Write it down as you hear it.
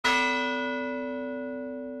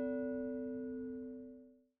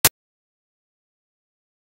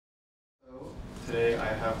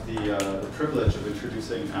the privilege of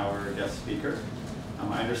introducing our guest speaker.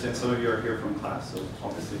 I understand some of you are here from class, so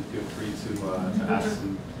obviously feel free to ask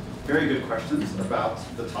some very good questions about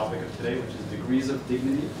the topic of today, which is degrees of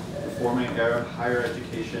dignity, reforming higher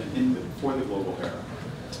education for the global era.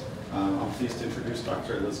 I'm pleased to introduce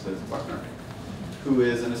Dr. Elizabeth Buckner, who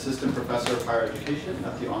is an assistant professor of higher education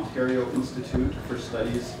at the Ontario Institute for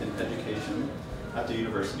Studies in Education at the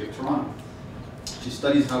University of Toronto. She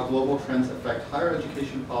studies how global trends affect higher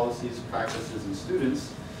education policies, practices, and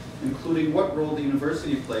students, including what role the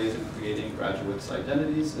university plays in creating graduates'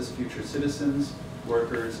 identities as future citizens,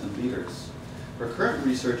 workers, and leaders. Her current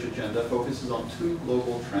research agenda focuses on two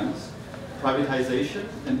global trends, privatization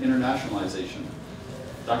and internationalization.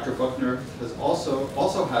 Dr. Buckner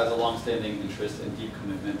also has a long-standing interest and deep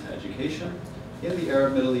commitment to education in the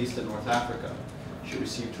Arab Middle East and North Africa. She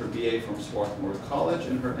received her BA from Swarthmore College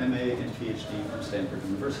and her MA and PhD from Stanford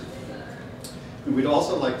University. And we'd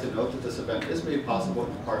also like to note that this event is made possible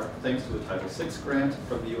in part thanks to a Title VI grant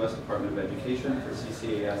from the U.S. Department of Education for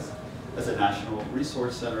CCAS as a national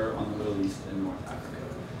resource center on the Middle East and North Africa.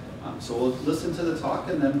 So we'll listen to the talk,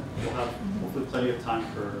 and then we'll have hopefully plenty of time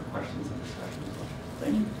for questions and discussion as well.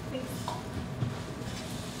 Thank you. Thanks.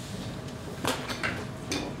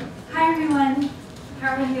 Hi everyone,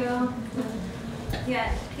 how are you?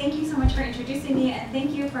 Yeah, thank you so much for introducing me, and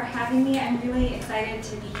thank you for having me. I'm really excited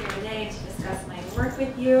to be here today to discuss my work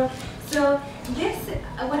with you. So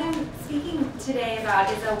what I'm speaking today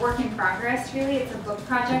about is a work in progress, really. It's a book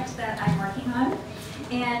project that I'm working on.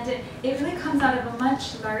 And it really comes out of a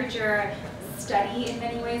much larger study in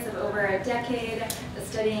many ways of over a decade,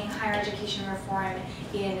 studying higher education reform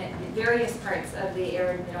in various parts of the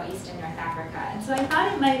Arab, Middle East, and North Africa. And so I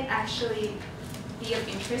thought it might actually be of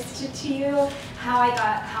interest to you how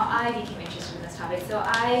I became interested in this topic. So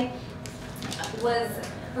I was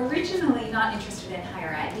originally not interested in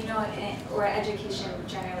higher ed, or education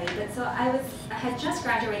generally, but so I had just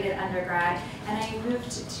graduated undergrad, and I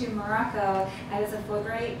moved to Morocco. I was a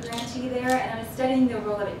Fulbright grantee there, and I was studying the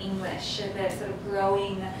role of English, the sort of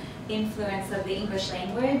growing influence of the English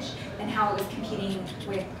language and how it was competing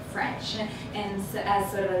with French, and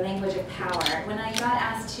as sort of a language of power. When I got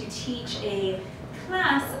asked to teach a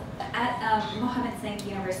class at Mohammed VI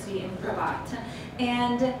University in Rabat,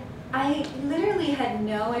 and I literally had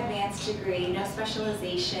no advanced degree, no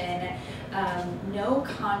specialization, no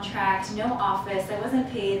contract, no office. I wasn't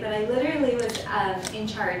paid, but I literally was in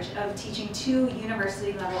charge of teaching 2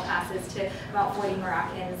 university-level classes to about 40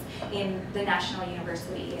 Moroccans in the National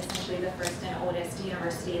University, essentially the first and oldest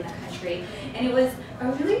university in the country. And it was a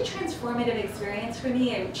really transformative experience for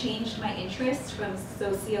me. It changed my interest from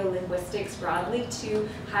sociolinguistics broadly to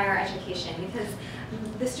higher education, because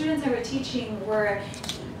the students I were teaching were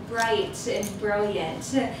bright and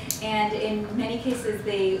brilliant, and in many cases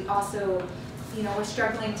they also were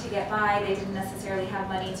struggling to get by. They didn't necessarily have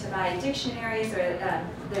money to buy dictionaries or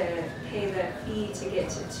pay the fee to get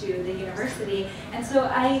to the university. And so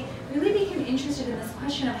I really became interested in this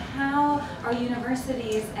question of how are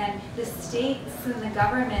universities and the states and the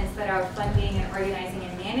governments that are funding and organizing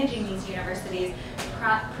and managing these universities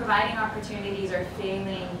providing opportunities or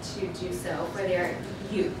failing to do so for their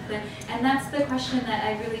youth. And that's the question that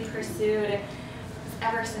I really pursued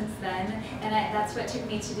ever since then, and that's what took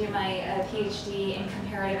me to do my PhD in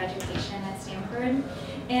comparative education at Stanford.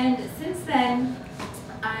 And since then,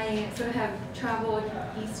 I sort of have traveled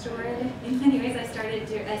eastward in many ways. I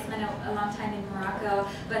spent a long time in Morocco,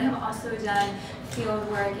 but have also done field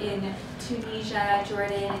work in Tunisia,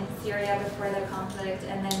 Jordan, and Syria before the conflict,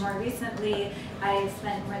 and then more recently, I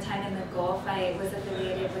spent more time in the Gulf. I was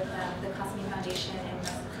affiliated with the Qasmi Foundation in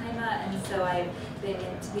and so I've been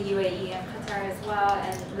into the UAE and Qatar as well,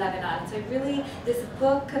 and Lebanon. So really, this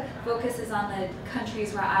book focuses on the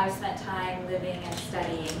countries where I've spent time living and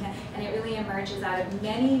studying, and it really emerges out of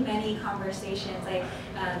many, many conversations, like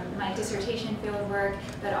my dissertation field work,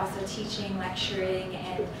 but also teaching, lecturing,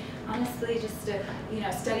 and honestly just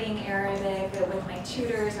studying Arabic with my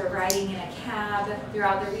tutors, or riding in a cab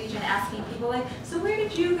throughout the region, asking people like, so where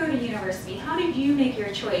did you go to university? How did you make your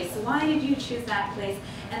choice? Why did you choose that place?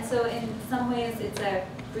 And so in some ways it's a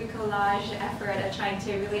bricolage effort of trying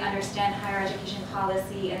to really understand higher education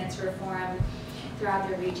policy and its reform throughout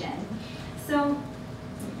the region. So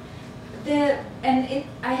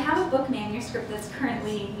I have a book manuscript that's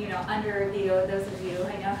currently, under review. Those of you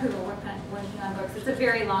I know who are working on books, it's a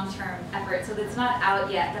very long-term effort, so it's not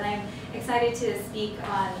out yet. But I'm excited to speak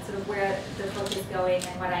on sort of where the book is going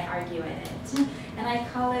and what I argue in it. And I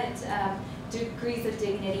call it Degrees of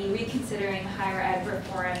Dignity: Reconsidering Higher Ed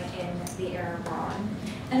Reform in the Arab World.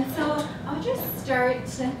 And so I'll just start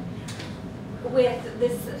with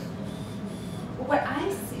this, what I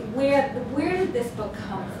see, where did this book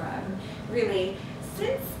come from, really?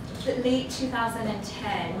 Since the late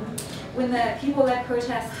 2010, when the people-led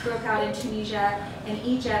protests broke out in Tunisia and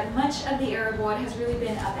Egypt, much of the Arab world has really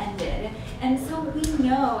been upended. And so we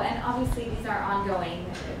know, and obviously these are ongoing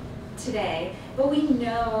today, but we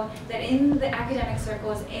know that in the academic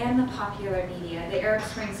circles and the popular media, the Arab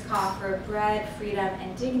Spring's call for bread, freedom,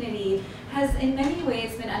 and dignity has in many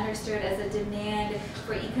ways been understood as a demand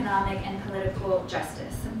for economic and political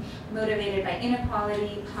justice, motivated by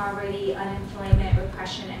inequality, poverty, unemployment,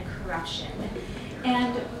 repression, and corruption.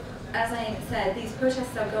 And as I said, these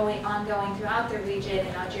protests are ongoing throughout the region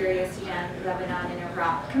in Algeria, Sudan, Lebanon, and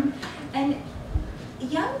Iraq. And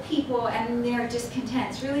young people and their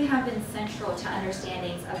discontents really have been central to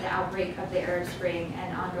understandings of the outbreak of the Arab Spring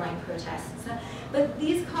and ongoing protests. But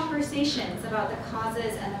these conversations about the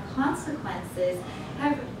causes and the consequences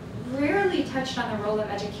have rarely touched on the role of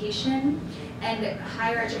education, and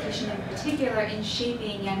higher education in particular, in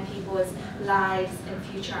shaping young people's lives and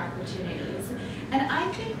future opportunities. And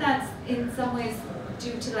I think that's in some ways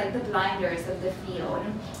due to like the blinders of the field.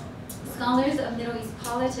 Scholars of Middle East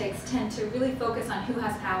politics tend to really focus on who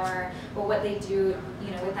has power or what they do,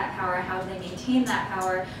 with that power, how they maintain that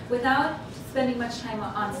power, without spending much time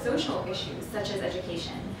on social issues such as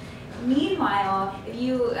education. Meanwhile, if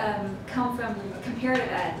you come from comparative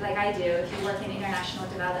ed, like I do, if you work in international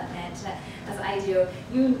development, as I do,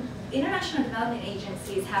 international development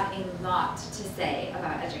agencies have a lot to say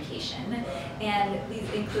about education, and these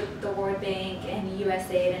include the World Bank and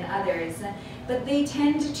USAID and others. But they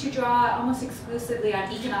tend to draw almost exclusively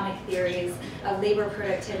on economic theories of labor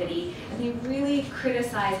productivity, and they really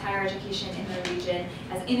criticize higher education in the region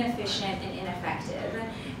as inefficient and ineffective.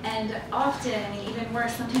 And often, even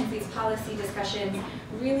worse, sometimes these policy discussions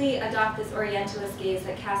really adopt this Orientalist gaze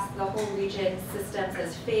that casts the whole region's systems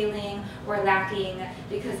as failing or lacking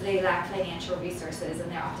because they lack financial resources,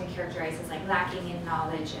 and they're often characterized as like lacking in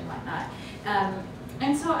knowledge and whatnot.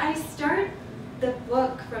 And so I start the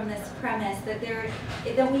book from this premise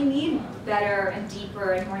that we need better and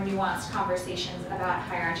deeper and more nuanced conversations about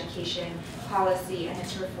higher education policy and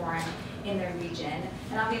its reform in the region.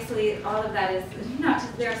 And obviously all of that is not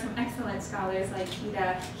just, there are some excellent scholars like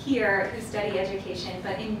Kita here who study education,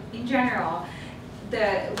 but in general,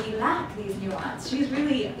 we lack these nuance. She's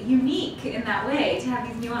really unique in that way to have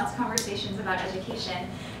these nuanced conversations about education.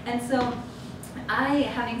 And so I,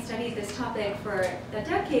 having studied this topic for a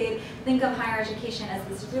decade, think of higher education as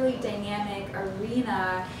this really dynamic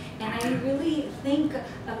arena, and I really think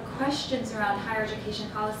of questions around higher education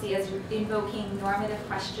policy as invoking normative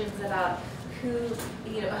questions about who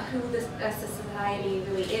this society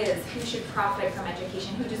really is, who should profit from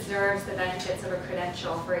education, who deserves the benefits of a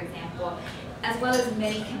credential, for example, as well as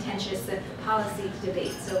many contentious policy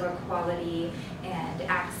debates over quality and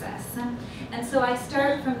access. And so I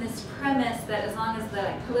start from this premise that as long as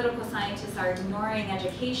the political scientists are ignoring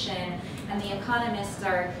education and the economists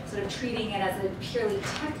are sort of treating it as a purely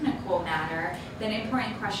technical matter, then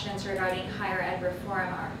important questions regarding higher ed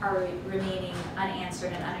reform are remaining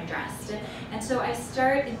unanswered and unaddressed. And so I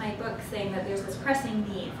start in my book saying that there's this pressing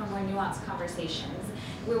need for more nuanced conversations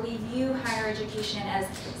where we view higher education as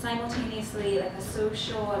simultaneously like a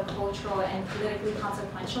social, and cultural, and politically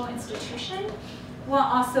consequential institution, while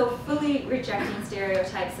also fully rejecting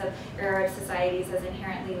stereotypes of Arab societies as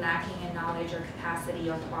inherently lacking in knowledge or capacity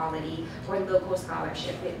or quality or local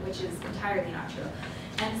scholarship, which is entirely not true.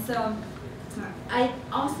 And so I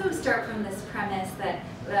also start from this premise that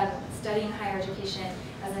studying higher education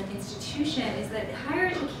as an institution is that higher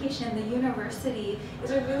education, the university,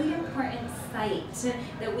 is a really important site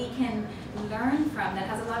that we can learn from, that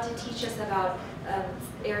has a lot to teach us about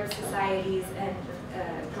Arab societies and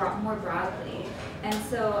more broadly. And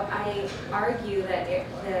so I argue that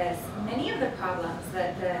many of the problems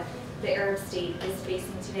that the Arab state is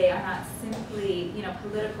facing today are not simply,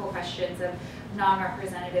 political questions of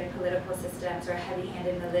non-representative political systems or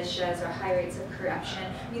heavy-handed militias or high rates of corruption.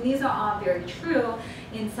 These are all very true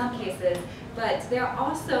in some cases, but they're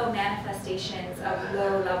also manifestations of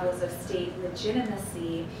low levels of state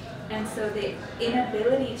legitimacy. And so the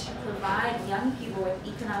inability to provide young people with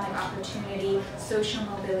economic opportunity, social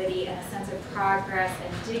mobility, and a sense of progress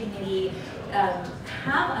and dignity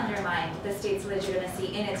have undermined the state's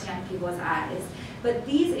legitimacy in its young people's eyes. But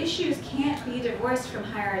these issues can't be divorced from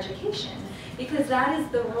higher education, because that is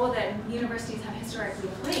the role that universities have historically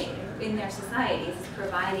played in their societies, is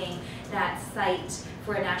providing that site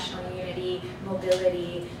for national unity,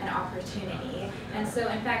 mobility, and opportunity. And so,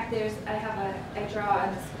 in fact, I draw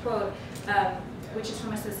on this quote, which is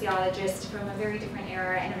from a sociologist from a very different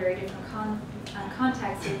era and a very different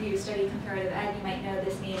context, if you study comparative ed, you might know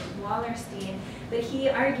this name, Wallerstein, but he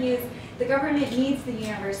argues the government needs the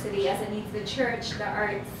university as it needs the church, the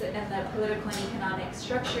arts, and the political and economic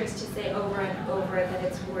structures to say over and over that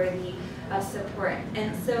it's worthy of support.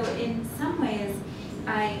 And so in some ways,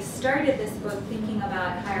 I started this book thinking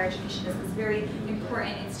about higher education as this very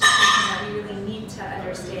important institution that we really need to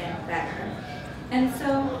understand better. And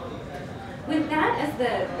so with that as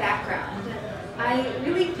the background, I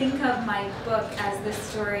really think of my book as the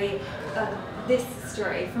story of this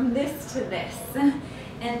story, from this to this.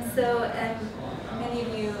 And so many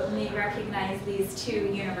of you may recognize these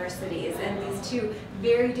two universities and these two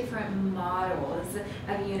very different models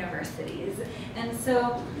of universities. And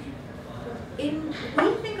so we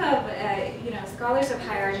think of, scholars of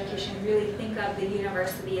higher education really think of the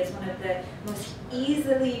university as one of the most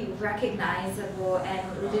easily recognizable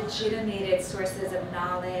and legitimated sources of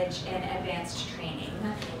knowledge and advanced training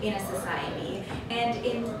in a society. And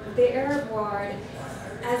in the Arab world,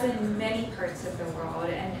 as in many parts of the world,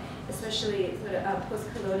 and especially sort of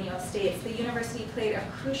post-colonial states, the university played a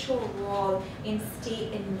crucial role in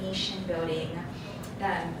state and nation building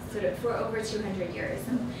sort of for over 200 years.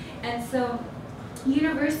 And so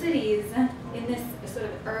universities in this sort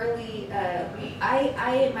of early,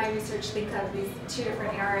 I in my research think of these two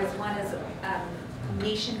different eras. One is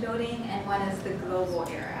nation building and one is the global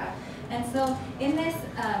era. And so in this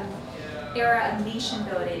era of nation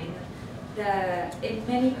building, in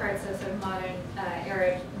many parts of sort of modern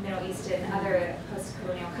Arab, Middle East, and other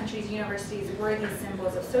post-colonial countries, universities were these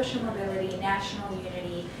symbols of social mobility, national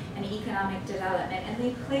unity, and economic development. And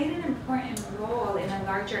they played an important role in a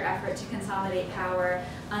larger effort to consolidate power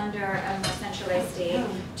under a more centralized state,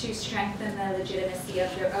 to strengthen the legitimacy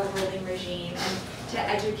of a ruling regime, and to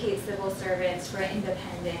educate civil servants for an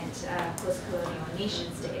independent post-colonial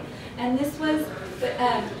nation state. And this was,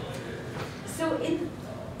 so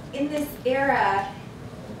in this era,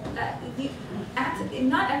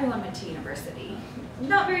 not everyone went to university.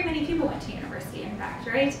 Not very many people went to university, in fact,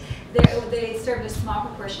 right? They served a small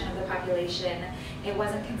proportion of the population. It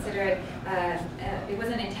wasn't considered, it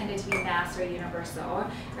wasn't intended to be mass or universal,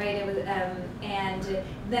 right? It was, and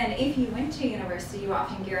then if you went to university, you were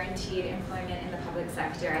often guaranteed employment in the public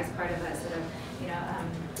sector as part of a sort of,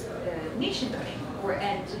 nation building.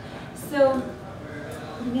 And so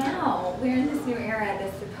now we're in this new era,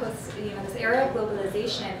 this era of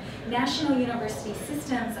globalization. National university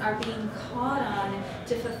systems are being called on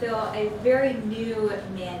to fulfill a very new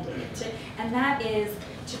mandate, and that is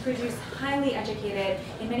to produce highly educated,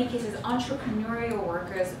 in many cases entrepreneurial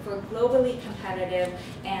workers for a globally competitive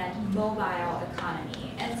and mobile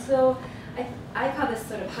economy. And so I call this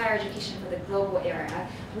sort of higher education for the global era.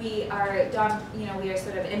 We are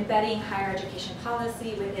sort of embedding higher education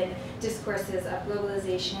policy within discourses of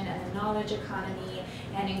globalization and the knowledge economy,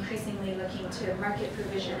 and increasingly looking to market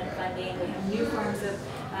provision and funding. We have new forms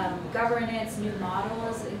of governance, new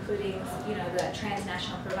models, including the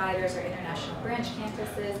transnational providers or international branch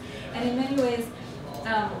campuses. And in many ways,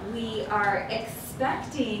 we are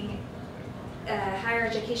expecting higher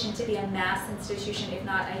education to be a mass institution, if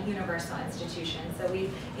not a universal institution. So we,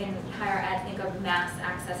 in higher ed, think of mass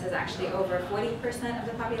access as actually over 40% of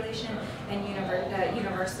the population, and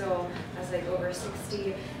universal as like over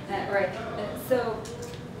 60. So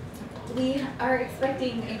we are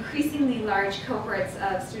expecting increasingly large cohorts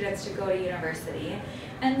of students to go to university.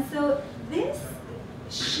 And so this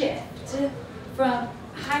shift from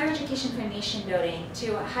higher education for nation building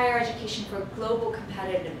to higher education for global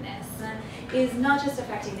competitiveness is not just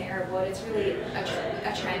affecting the Arab world, it's really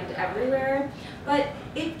a trend everywhere, but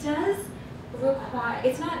it does require,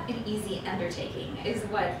 it's not an easy undertaking, is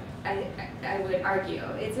what I would argue.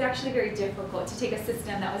 It's actually very difficult to take a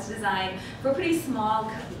system that was designed for pretty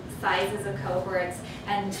small sizes of cohorts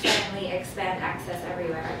and suddenly expand access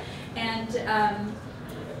everywhere. And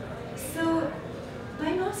so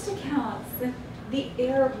by most accounts, the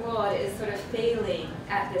Arab world is sort of failing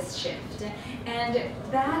at this shift. And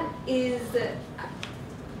that is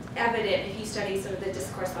evident if you study sort of the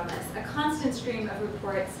discourse on this. A constant stream of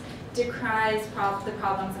reports decries the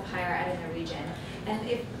problems of higher ed in the region.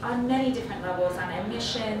 And on many different levels, on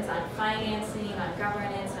admissions, on financing, on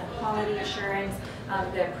governance, on quality assurance,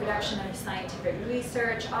 the production of scientific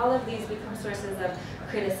research, all of these become sources of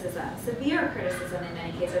criticism, severe criticism in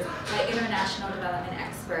many cases, by international development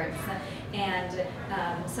experts and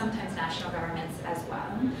sometimes national governments as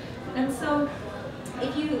well. And so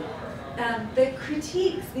if you,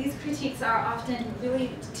 these critiques are often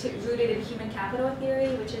really rooted in human capital theory,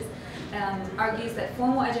 which is argues that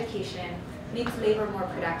formal education makes labor more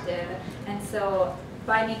productive, and so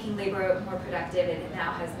by making labor more productive, it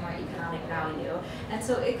now has more economic value. And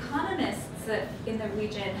so economists in the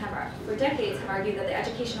region have, for decades, have argued that the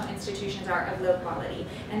educational institutions are of low quality,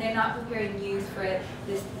 and they're not preparing youth for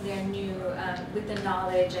their new, with the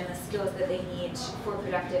knowledge and the skills that they need for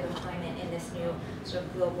productive employment in this new sort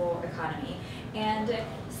of global economy. And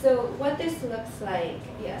so what this looks like,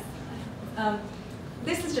 yes.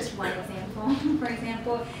 This is just one example. For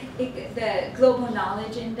example, the Global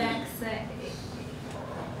Knowledge Index,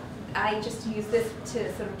 I just use this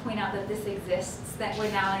to sort of point out that this exists, that we're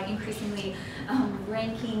now increasingly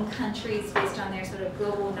ranking countries based on their sort of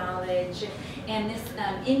global knowledge. And this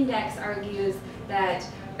index argues that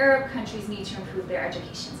Arab countries need to improve their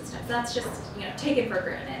education systems. That's just, taken for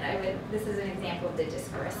granted. This is an example of the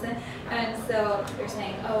discourse. And so they're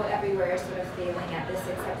saying, oh, everywhere is sort of failing at this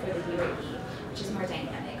except for the UAE, which is more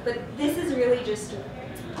dynamic. But this is really just,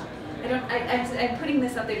 I'm putting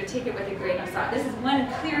this up there to take it with a grain of salt. This is one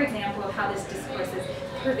clear example of how this discourse is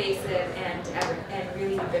pervasive and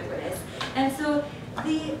really ubiquitous. And so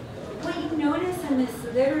what you notice in this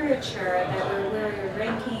literature that we're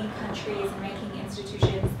ranking countries and ranking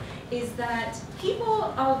institutions is that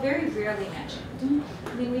people are very rarely mentioned.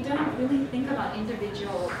 I mean, we don't really think about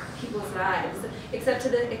individual people's lives, except to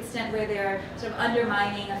the extent where they're sort of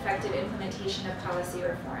undermining effective implementation of policy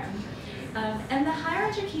reform. And the higher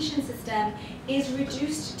education system is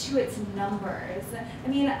reduced to its numbers. I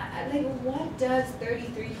mean, like, what does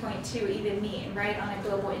 33.2 even mean, right, on a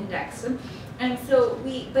global index? And so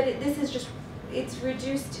this is just, it's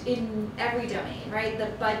reduced in every domain, right? The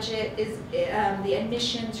budget is, the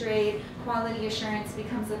admissions rate, quality assurance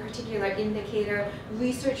becomes a particular indicator.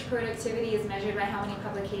 Research productivity is measured by how many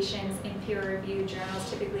publications in peer-reviewed journals,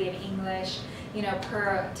 typically in English,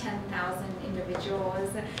 per 10,000 individuals.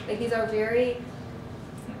 Like, these are very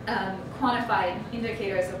quantified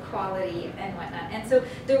indicators of quality and whatnot. And so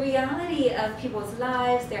the reality of people's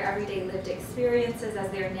lives, their everyday lived experiences as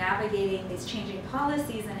they're navigating these changing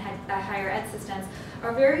policies and higher ed systems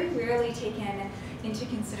are very rarely taken into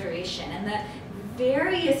consideration. And the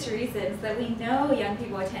various reasons that we know young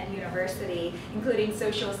people attend university, including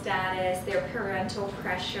social status, their parental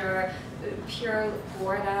pressure, pure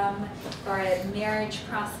boredom, or marriage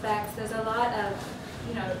prospects. There's a lot of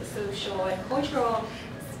social and cultural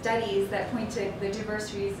studies that point to the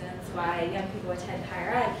diverse reasons why young people attend higher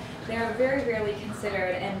ed. They're very rarely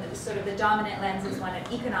considered, and sort of the dominant lens is one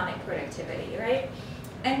of economic productivity, right?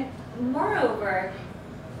 And moreover,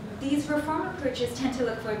 these reform approaches tend to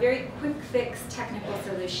look for a very quick fix technical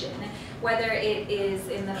solution, whether it is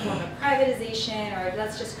in the form of privatization, or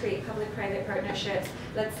let's just create public-private partnerships,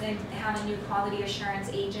 let's have a new quality assurance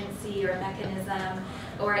agency or mechanism,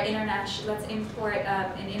 or let's import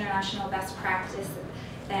an international best practice.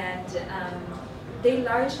 And they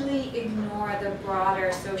largely ignore the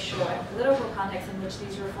broader social and political context in which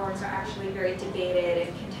these reforms are actually very debated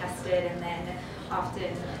and contested, and then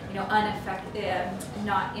often,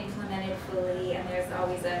 not implemented fully, and there's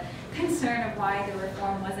always a concern of why the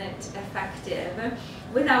reform wasn't effective,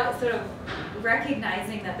 without sort of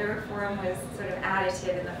recognizing that the reform was sort of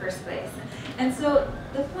additive in the first place. And so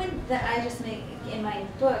the point that I just make in my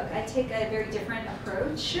book, I take a very different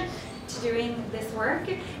approach to doing this work,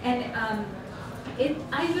 and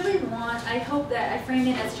I hope that I frame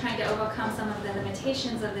it as trying to overcome some of the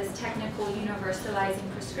limitations of this technical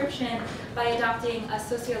universalizing prescription by adopting a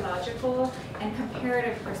sociological and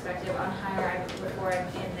comparative perspective on higher ed reform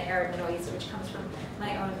in the Arab Middle East, which comes from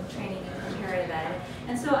my own training in comparative ed.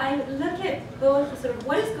 And so I look at both sort of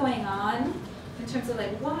what is going on in terms of, like,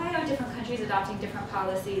 why are different countries adopting different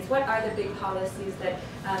policies? What are the big policies that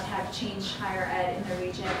have changed higher ed in the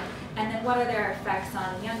region? And then what are their effects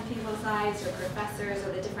on young people's lives, or professors,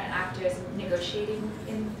 or the different actors negotiating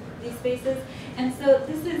in these spaces? And so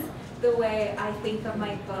this is the way I think of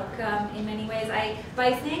my book in many ways.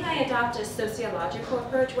 By saying I adopt a sociological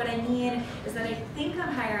approach, what I mean is that I think of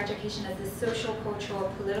higher education as a social,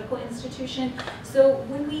 cultural, political institution. So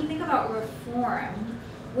when we think about reform,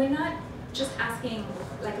 we're not just asking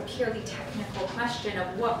like a purely technical question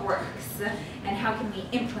of what works and how can we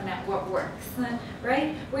implement what works,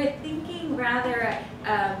 right? We're thinking rather,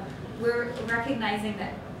 we're recognizing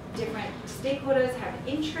that different stakeholders have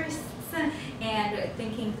interests, and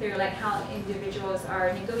thinking through like how individuals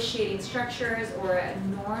are negotiating structures or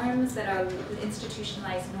norms that are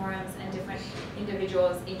institutionalized norms and different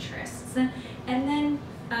individuals' interests. And then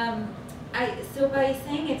so by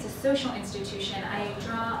saying it's a social institution, I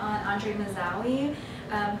draw on Andre Mazawi,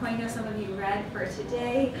 who I know some of you read for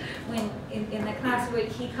today, when in the class what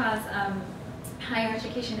he calls higher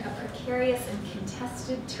education a precarious and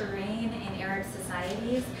contested terrain in Arab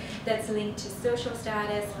societies that's linked to social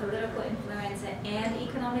status, political influence, and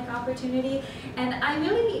economic opportunity. And I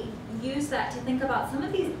really use that to think about some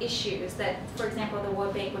of these issues that, for example, the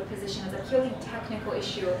World Bank would position as a purely technical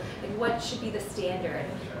issue, like what should be the standard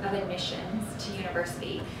of admissions to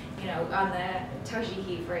university. You know, on the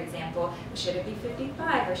Tawjihi, for example, should it be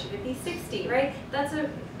 55 or should it be 60, right? That's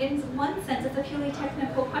in one sense, it's a purely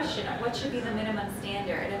technical question of what should be the minimum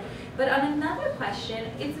standard. But on another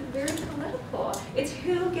question, it's very political. It's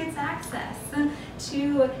who gets access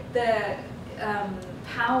to the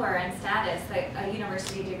power and status that a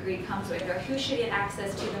university degree comes with, or who should get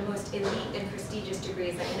access to the most elite and prestigious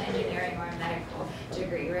degrees like an engineering or a medical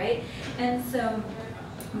degree, right? And so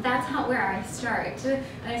that's where I start. And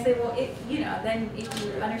I say, well, then if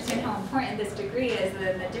you understand how important this degree is,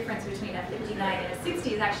 then the difference between a 59 and a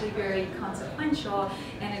 60 is actually very consequential,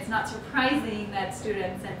 and it's not surprising that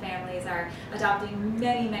students and families are adopting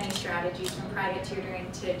many, many strategies from private tutoring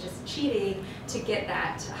to just cheating to get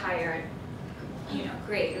that higher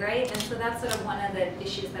grade, right? And so that's sort of one of the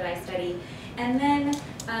issues that I study. And then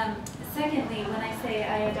secondly, when I say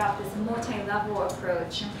I adopt this multi-level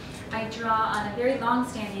approach, I draw on a very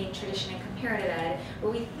long-standing tradition in comparative ed,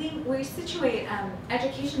 where we situate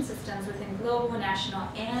education systems within global, national,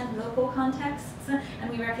 and local contexts, and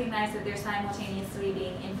we recognize that they're simultaneously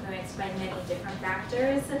being influenced by many different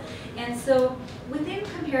factors. And so within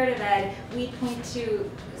comparative ed, we point to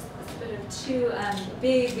sort of two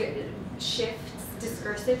big shifts,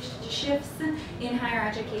 discursive shifts in higher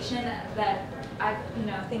education that I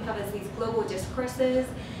think of as these global discourses.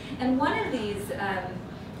 And one of these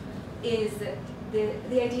is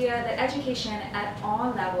the idea that education at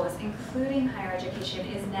all levels, including higher education,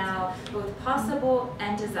 is now both possible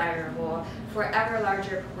and desirable for ever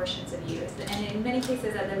larger proportions of youth. And in many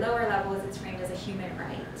cases at the lower levels, it's framed as a human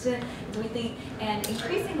right. We think, and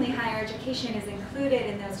increasingly higher education is included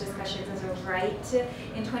in those discussions as a right.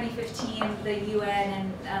 In 2015, the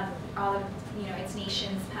UN and all of its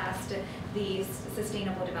nations passed the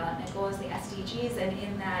Sustainable Development Goals, the SDGs, and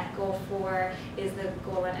in that Goal 4 is the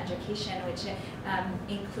goal on education, which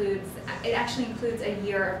actually includes a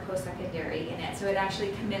year of post-secondary in it. So it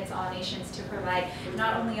actually commits all nations to provide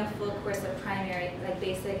not only a full course of primary, like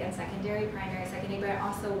basic and secondary, primary, secondary, but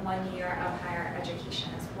also 1 year of higher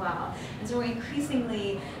education as well. And so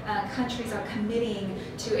increasingly, countries are committing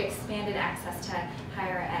to expanded access to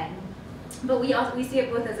higher ed. But we see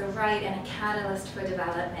it both as a right and a catalyst for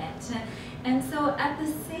development. And so at the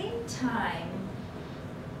same time,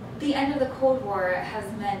 the end of the Cold War has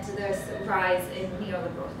meant this rise in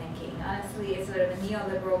neoliberal thinking. Honestly, it's sort of a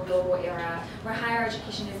neoliberal global era where higher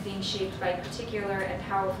education is being shaped by particular and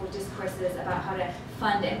powerful discourses about how to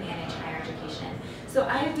fund and manage higher education. So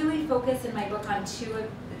I really focus in my book on two of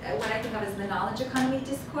what I think of as the knowledge economy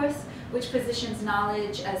discourse, which positions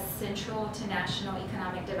knowledge as central to national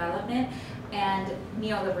economic development, and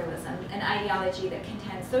neoliberalism, an ideology that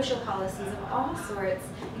contends social policies of all sorts,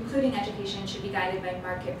 including education, should be guided by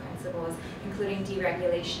market principles, including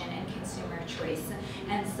deregulation and consumer choice.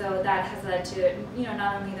 And so that has led to,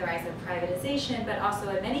 not only the rise of privatization, but also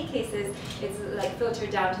in many cases, it's like filtered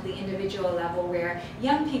down to the individual level, where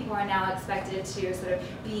young people are now expected to sort of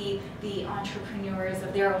be the entrepreneurs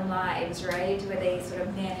of their own lives, right? Where they sort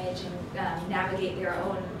of manage and navigate their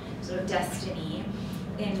own sort of destiny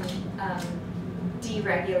in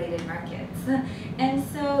deregulated markets. And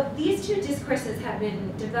so these two discourses have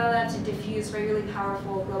been developed and diffused by really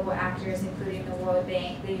powerful global actors, including the World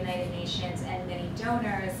Bank, the United Nations, and many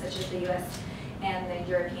donors, such as the US and the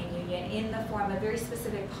European Union, in the form of very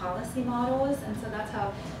specific policy models. And so that's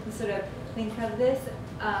how we sort of think of this.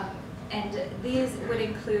 And these would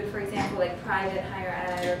include, for example, like private higher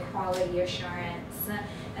ed or quality assurance.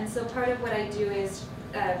 And so part of what I do is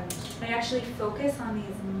I actually focus on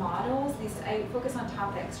these models. I focus on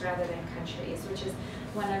topics rather than countries, which is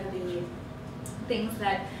one of the things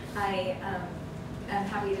that I am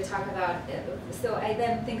happy to talk about. So I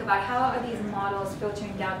then think about how are these models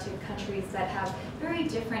filtering down to countries that have very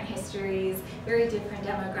different histories, very different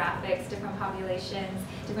demographics, different populations,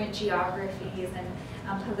 different geographies, and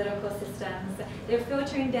political systems. They're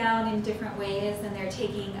filtering down in different ways, and they're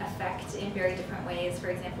taking effect in very different ways. For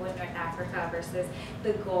example, in North Africa versus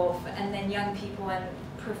the Gulf, and then young people and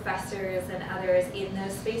professors and others in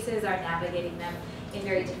those spaces are navigating them in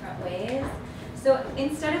very different ways. So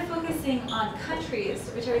instead of focusing on countries,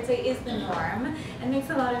 which I would say is the norm, and makes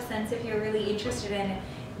a lot of sense if you're really interested in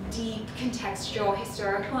deep contextual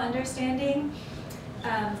historical understanding,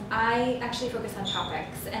 I actually focus on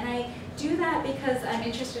topics. And I do that because I'm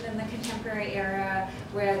interested in the contemporary era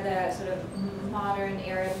where the sort of modern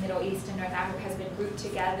era of Middle East and North Africa has been grouped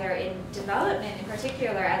together in development in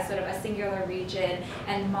particular as sort of a singular region,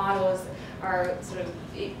 and models are sort of,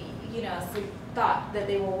 you know, thought that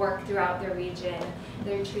they will work throughout the region.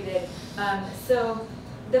 They're treated. So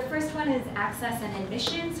the first one is access and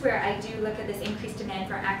admissions, where I do look at this increased demand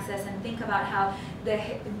for access and think about how the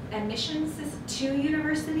admissions to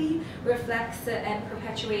university reflects and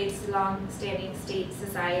perpetuates long-standing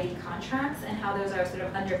state-society contracts, and how those are sort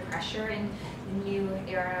of under pressure in the new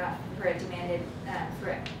era for demanded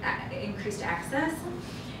for increased access.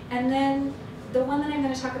 And then the one that I'm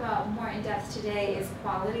going to talk about more in depth today is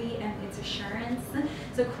quality and its assurance.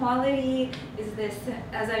 So quality is this,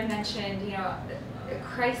 as I mentioned, you know, a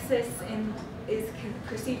crisis is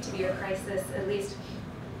perceived to be a crisis, at least.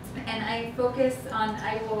 And I focus on,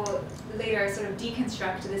 I will later sort of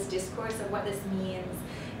deconstruct this discourse of what this means,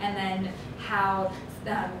 and then how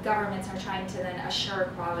governments are trying to then assure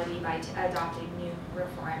quality by adopting new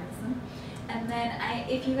reforms. And then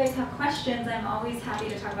if you guys have questions, I'm always happy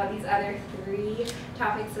to talk about these other 3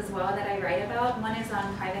 topics as well that I write about. One is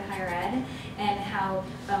on private higher ed, and how,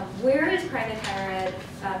 where is private higher ed,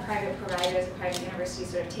 private providers, private universities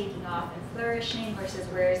sort of taking off and flourishing versus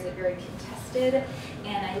where is it very contested.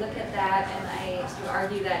 And I look at that and I sort of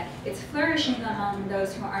argue that it's flourishing among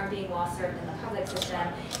those who aren't being well served in the public system,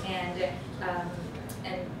 and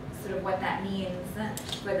sort of what that means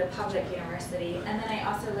for the public university. And then I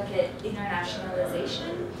also look at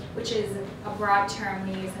internationalization, which is a broad term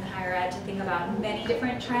we use in higher ed to think about many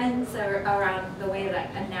different trends around the way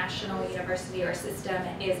that a national university or system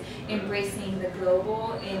is embracing the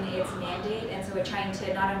global in its mandate. And so we're trying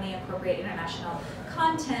to not only incorporate international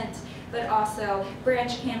content, but also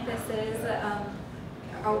branch campuses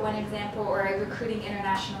are one example, or recruiting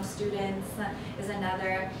international students is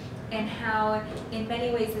another. And how, in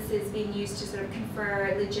many ways, this is being used to sort of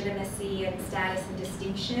confer legitimacy and status and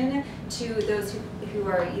distinction to those who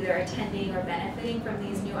are either attending or benefiting from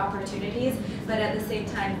these new opportunities, but at the same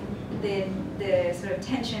time, the sort of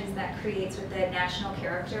tensions that creates with the national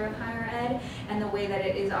character of higher ed, and the way that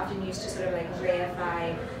it is often used to sort of like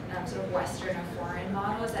reify sort of Western or foreign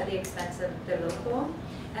models at the expense of the local.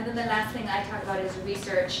 And then the last thing I talk about is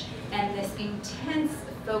research, and this intense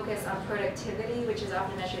focus on productivity, which is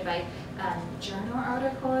often measured by journal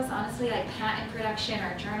articles, honestly, like patent production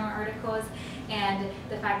or journal articles, and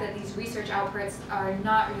the fact that these research outputs are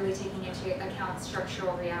not really taking into account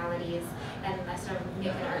structural realities. And I sort of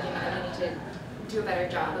make an argument that we need to do a better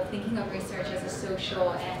job of thinking of research as a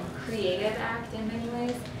social and creative act in many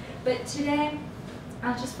ways. But today,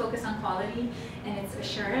 I'll just focus on quality and its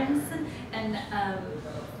assurance,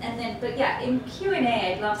 and then, but yeah, in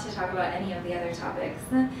Q&A, I'd love to talk about any of the other topics.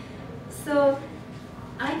 So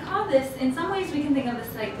I call this, in some ways we can think of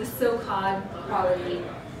this like the so-called quality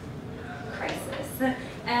crisis,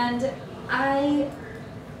 and I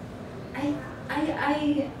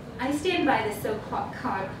stand by this so-called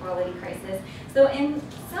quality crisis. So in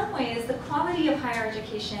some ways, the quality of higher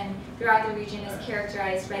education throughout the region is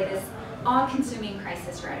characterized by this all-consuming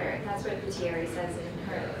crisis rhetoric. That's what Gutierrez says in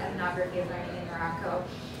her ethnography of learning in Morocco.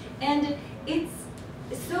 And it's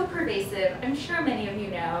so pervasive, I'm sure many of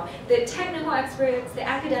you know, the technical experts, the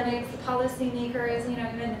academics, the policymakers, you know,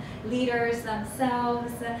 even leaders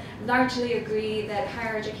themselves largely agree that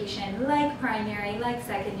higher education, like primary, like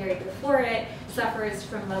secondary before it, suffers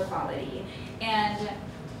from low quality. And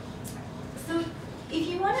so if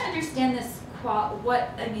you want to understand this,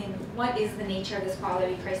 what is the nature of this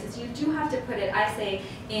quality crisis, you do have to put it, I say,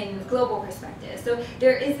 in global perspective. So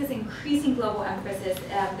there is this increasing global emphasis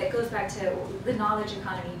that goes back to the knowledge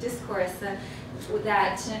economy discourse that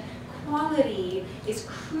quality is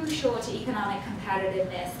crucial to economic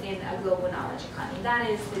competitiveness in a global knowledge economy. That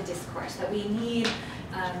is the discourse, that we need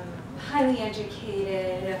highly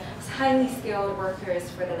educated, highly skilled workers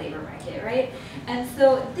for the labor market, right? And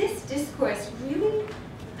so this discourse really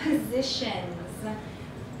positions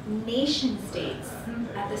nation states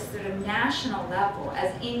at this sort of national level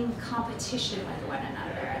as in competition with one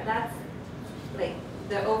another. That's like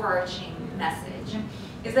the overarching message,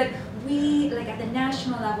 is that we, like at the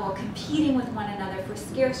national level, competing with one another for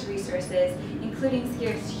scarce resources, including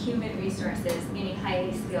scarce human resources, meaning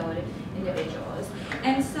highly skilled individuals.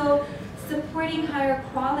 And so supporting higher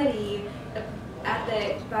quality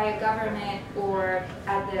by a government or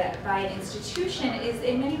by an institution is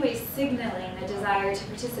in many ways signaling a desire to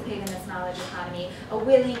participate in this knowledge economy, a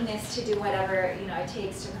willingness to do whatever it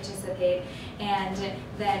takes to participate, and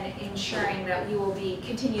then ensuring that you will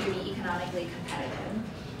continue to be economically competitive.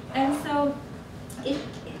 And so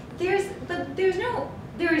there's no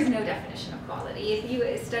there is no definition of quality. If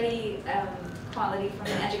you study quality from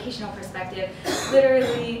an educational perspective,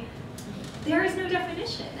 literally, there is no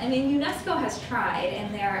definition. I mean, UNESCO has tried,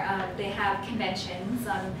 and they have conventions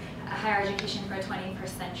on higher education for the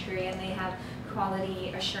 21st century, and they have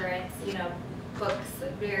quality assurance, you know, books,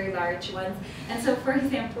 very large ones. And so, for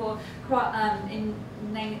example, in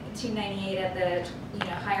 1998 at the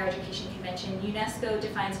Higher Education Convention, UNESCO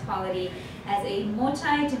defines quality as a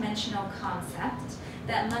multi-dimensional concept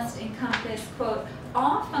that must encompass, quote,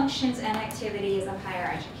 all functions and activities of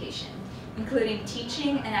higher education, including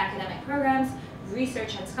teaching and academic programs,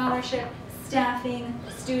 research and scholarship, staffing,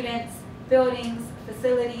 students, buildings,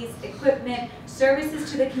 facilities, equipment, services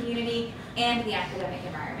to the community, and the academic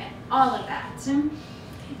environment. All of that.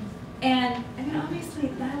 And I mean, obviously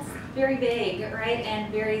that's very vague, right?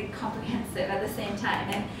 And very comprehensive at the same time.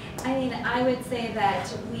 And I mean, I would say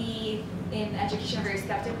that we in education are very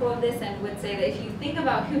skeptical of this and would say that if you think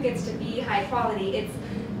about who gets to be high quality, it's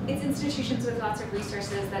institutions with lots of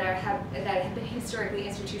resources that have been historically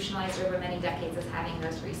institutionalized over many decades as having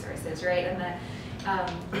those resources, right?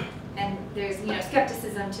 And there's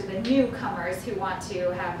skepticism to the newcomers who want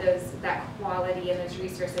to have that quality and those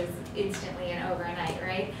resources instantly and overnight,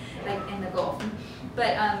 right? Like in the Gulf.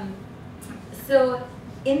 But so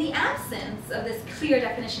in the absence of this clear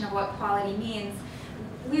definition of what quality means,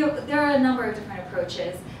 there are a number of different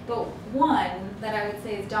approaches, but one that I would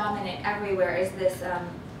say is dominant everywhere is this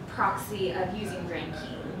proxy of using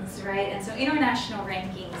rankings, right? And so international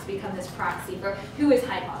rankings become this proxy for who is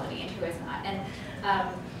high quality and who is not.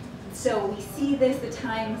 And so we see this, the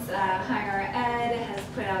Times Higher Ed has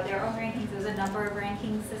put out their own rankings. There's a number of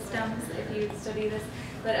ranking systems if you study this.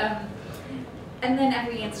 But and then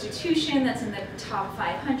every institution that's in the top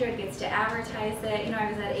 500 gets to advertise it. You know, I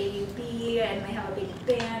was at AUB and they have a big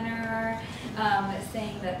banner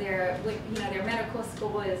saying that their medical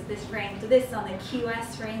school is ranked this on the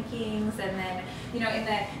QS rankings, and then in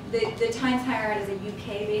the Times Higher Ed is a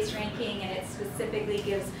UK-based ranking, and it specifically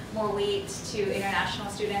gives more weight to international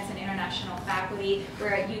students and international faculty,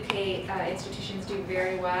 where UK institutions do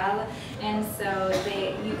very well, and so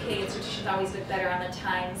the UK institutions always look better on the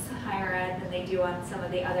Times Higher Ed than they do on some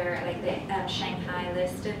of the other, like the Shanghai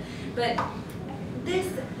list, but.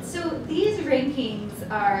 So these rankings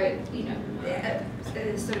are,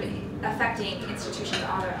 sort of affecting institutions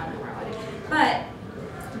all around the world. But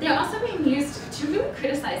they're also being used to really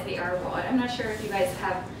criticize the Arab world. I'm not sure if you guys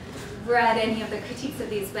have read any of the critiques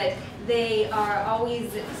of these, but they are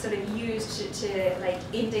always sort of used to like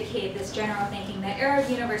indicate this general thinking that Arab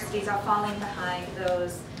universities are falling behind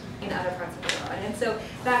those in other parts of the world. And so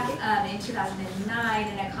back in 2009,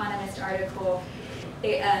 an Economist article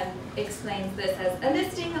explains this as a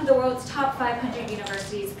listing of the world's top 500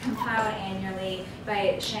 universities compiled annually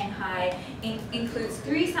by Shanghai includes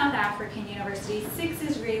 3 South African universities, 6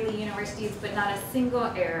 Israeli universities, but not a single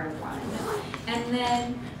Arab one. And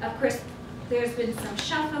then, of course, there's been some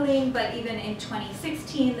shuffling, but even in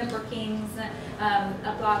 2016, the Brookings,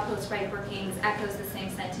 a blog post by Brookings echoes the same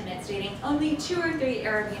sentiment, stating only 2 or 3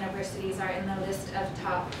 Arab universities are in the list of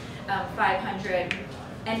top 500.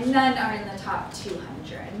 And none are in the top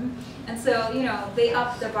 200. And so, they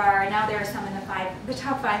upped the bar. Now there are some in the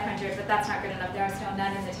top 500, but that's not good enough. There are still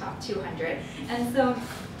none in the top 200. And so,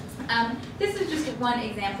 this is just one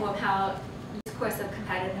example of how this course of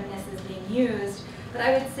competitiveness is being used. But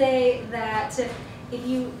I would say that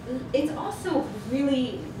it's also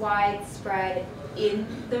really widespread in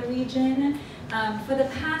the region. For the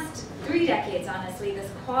past 3 decades, honestly,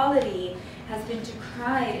 this quality has been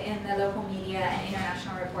decried in the local media and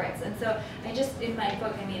international reports. And so in my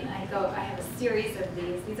book, I have a series of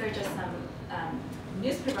these. These are just some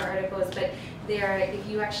newspaper articles, but if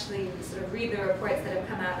you actually sort of read the reports that have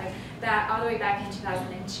come out, like that all the way back in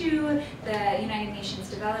 2002, the United Nations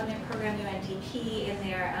Development Program, UNDP, in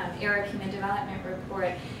their Arab Human Development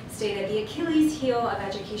Report, stated the Achilles heel of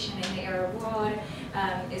education in the Arab world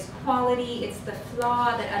is quality. It's the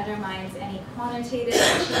flaw that undermines any quantitative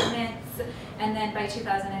achievements. And then by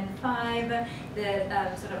 2005,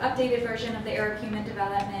 the sort of updated version of the Arab Human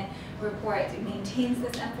Development Report maintains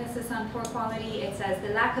this emphasis on poor quality. It says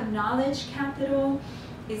the lack of knowledge capital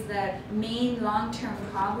is the main long-term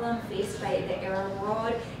problem faced by the Arab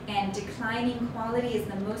world, and declining quality is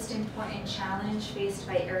the most important challenge faced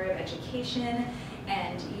by Arab education.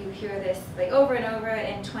 And you hear this like over and over.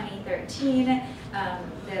 In 2013,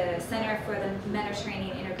 the Center for the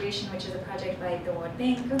Mediterranean Integration, which is a project by the World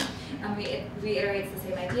Bank, reiterates the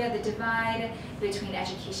same idea. The divide between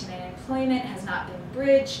education and employment has not been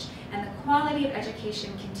bridged, and the quality of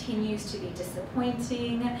education continues to be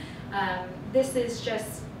disappointing. This is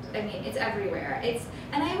just I mean, it's everywhere.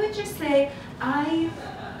 And I would just say,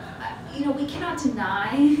 we cannot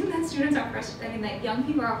deny that students are frustrated, I mean, that young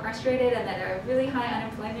people are frustrated and that there are really high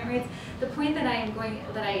unemployment rates. The point that I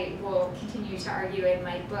will continue to argue in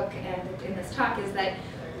my book and in this talk is that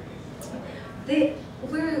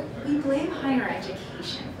we blame higher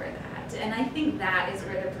education for that. And I think that is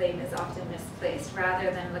where the blame is often misplaced,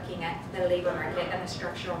 rather than looking at the labor market and the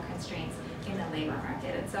structural constraints in the labor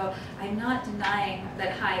market. And so I'm not denying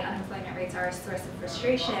that high unemployment rates are a source of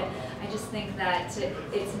frustration. I just think that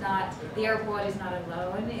the Arab world is not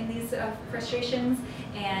alone in these frustrations,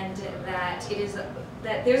 and that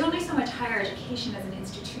there's only so much higher education as an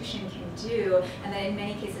institution can do, and that in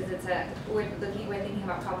many cases we're thinking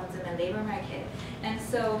about problems in the labor market. And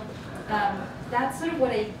so that's sort of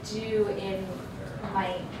what I do in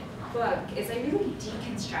my book, is I really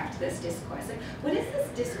deconstruct this discourse. Like, what is this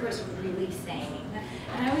discourse really saying?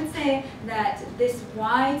 And I would say that this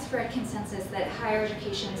widespread consensus that higher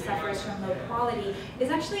education suffers from low quality is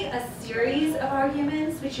actually a series of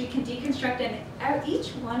arguments which we can deconstruct, and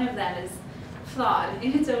each one of them is flawed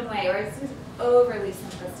in its own way, or it's just overly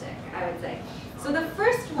simplistic, I would say. So the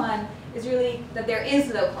first one is really that there is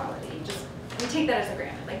low quality. Just we take that as a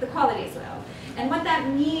granted, like the quality is low. And what that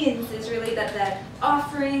means is really that the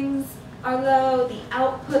offerings are low, the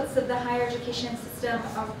outputs of the higher education system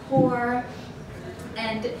are poor,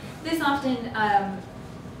 and this often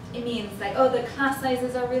it means like, oh, the class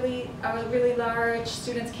sizes are really large,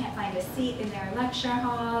 students can't find a seat in their lecture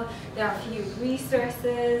hall, there are few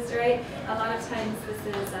resources, right? A lot of times this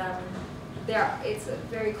is it's a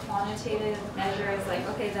very quantitative measures, like,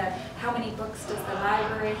 okay, how many books does the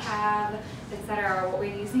library have, etc., are what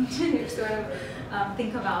we're using to sort of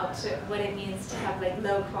think about what it means to have like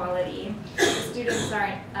low quality. Students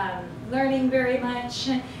aren't learning very much.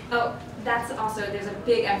 Oh, that's also, there's a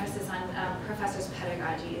big emphasis on professors'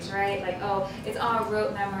 pedagogies, right? Like, oh, it's all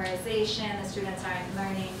rote memorization, the students aren't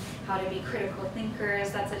learning how to be critical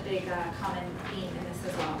thinkers. That's a big common theme in this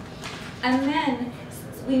as well. And then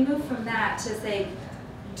we move from that to say,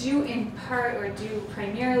 due in part or due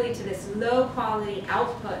primarily to this low quality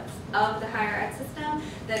outputs of the higher ed system,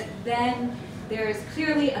 that then there is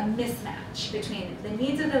clearly a mismatch between the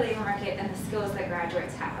needs of the labor market and the skills that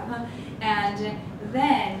graduates have. And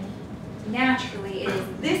then naturally it is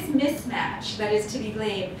this mismatch that is to be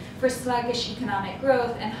blamed for sluggish economic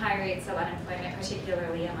growth and high rates of unemployment,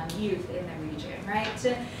 particularly among youth in the region,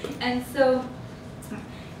 right? And so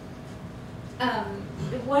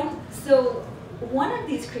one of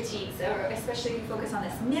these critiques, or especially if you focus on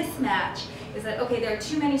this mismatch, is that, okay, there are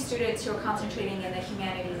too many students who are concentrating in the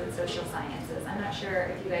humanities and social sciences. I'm not sure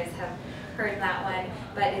if you guys have heard that one,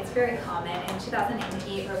 but it's very common. In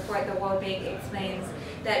 2008 report, the World Bank explains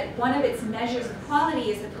that one of its measures of quality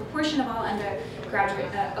is the proportion of all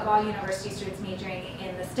undergraduate, of all university students majoring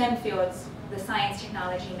in the STEM fields, the science,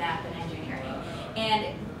 technology, math, and engineering.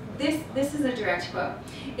 And this is a direct quote.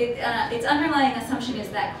 Its underlying assumption is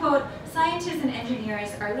that, quote, scientists and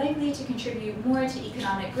engineers are likely to contribute more to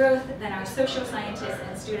economic growth than our social scientists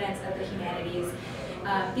and students of the humanities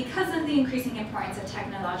because of the increasing importance of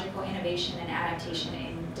technological innovation and adaptation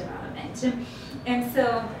in development. And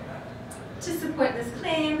so, to support this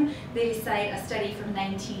claim, they cite a study from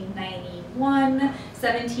 1991,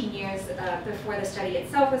 17 years before the study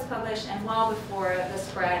itself was published, and well before the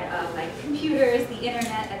spread of like computers, the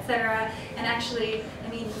internet, etc. And actually, I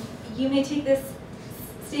mean, you may take this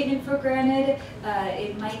statement for granted.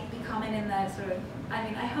 It might be common in the sort of, I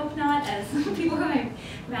mean, I hope not, as people who have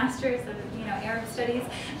masters of Arab studies,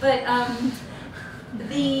 but a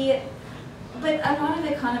lot of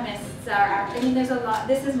economists are, I mean, there's a lot,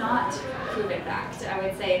 this is not proven fact, I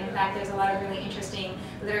would say. In fact, there's a lot of really interesting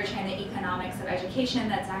literature in the economics of education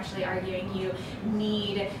that's actually arguing you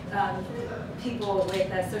need people with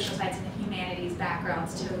social science and humanities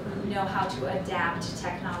backgrounds to know how to adapt to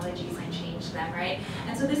technologies and change them, right?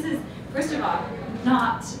 And so this is, first of all,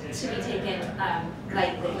 not to be taken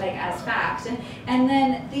lightly, like as fact. And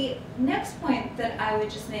then the next point that I would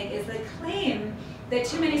just make is the claim that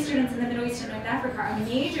too many students in the Middle East and North Africa are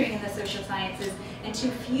majoring in the social sciences and too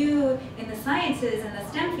few in the sciences and the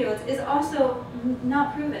STEM fields is also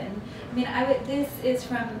not proven. I mean, this is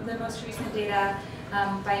from the most recent data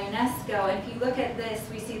by UNESCO, and if you look at this,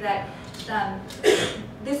 we see that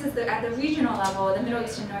this is at the regional level, the Middle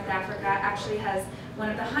East and North Africa actually has one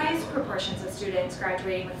of the highest proportions of students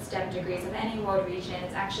graduating with STEM degrees of any world region.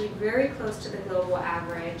 It's actually very close to the global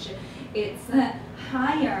average. It's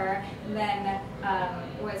higher than,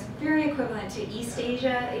 or it's very equivalent to East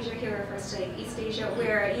Asia. Asia here refers to East Asia,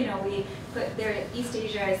 where we put there East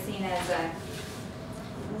Asia is seen as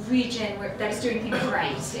region that is doing things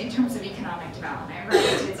right in terms of economic development, right?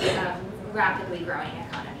 It's rapidly growing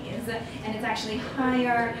economies, and it's actually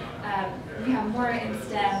higher, we have more in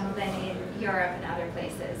STEM than in Europe and other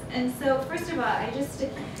places. And so first of all, I just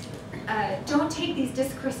don't take these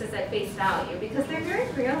discourses at face value, because they're very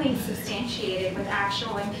rarely substantiated with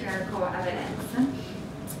actual empirical evidence.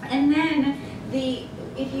 And then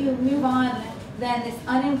if you move on, then this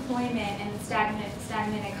unemployment and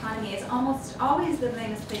stagnant economy is almost always the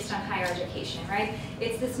blame is placed on higher education, right?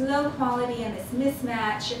 It's this low quality and this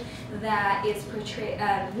mismatch that is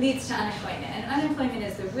leads to unemployment. And unemployment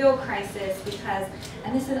is the real crisis because,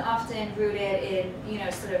 and this is often rooted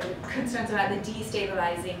in, sort of concerns about the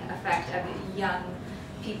destabilizing effect of young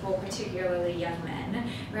people, particularly young men,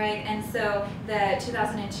 right? And so the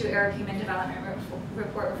 2002 Arab Human Development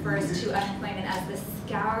Report refers to unemployment as the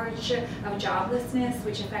scourge of joblessness,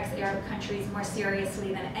 which affects Arab countries more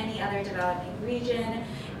seriously than any other developing region,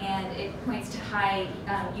 and it points to high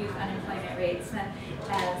youth unemployment rates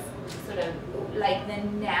as sort of like the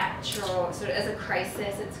natural, sort of as a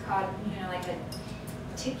crisis. It's called, like a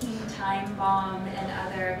ticking time bomb, and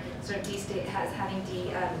other sort of having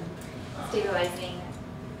destabilizing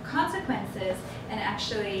consequences. And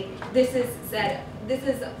actually, this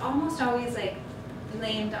is almost always like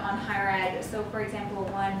blamed on higher ed. So for example,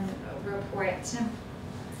 one report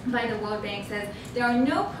by the World Bank says there are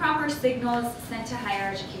no proper signals sent to higher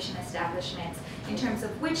education establishments in terms of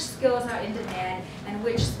which skills are in demand and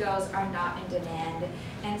which skills are not in demand.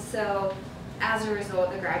 And so as a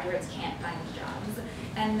result, the graduates can't find jobs.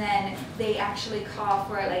 And then they actually call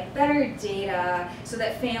for like better data so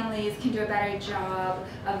that families can do a better job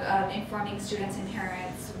of informing students and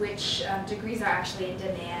parents which degrees are actually in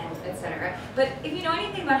demand, etc. But if you know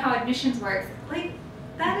anything about how admissions works, like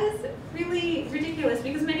that is really ridiculous,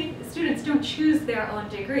 because many students don't choose their own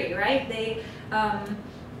degree, right? They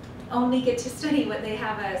only get to study what they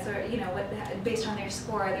have a sort of, based on their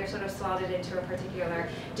score, they're sort of slotted into a particular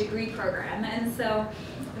degree program. And so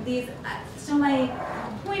so my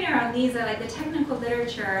pointer on these are like the technical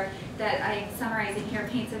literature that I'm summarizing here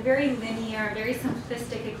paints a very linear, very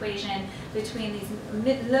simplistic equation between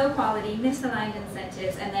these low quality, misaligned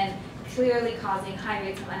incentives and then clearly causing high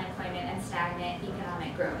rates of unemployment and stagnant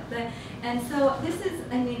economic growth. And so this is,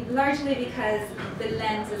 largely because the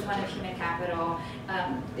lens is one of human capital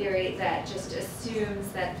theory that just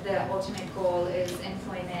assumes that the ultimate goal is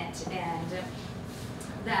employment, and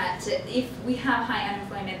that if we have high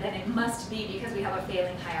unemployment, then it must be because we have a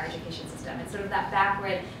failing higher education system. It's sort of that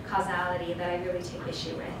backward causality that I really take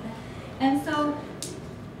issue with. And so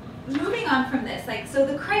moving on from this, so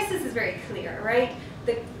the crisis is very clear, right?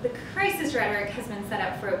 The crisis rhetoric has been set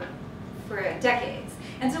up for decades.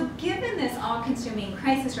 And so given this all-consuming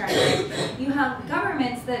crisis rhetoric, you have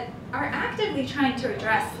governments that are actively trying to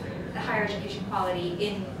address the higher education quality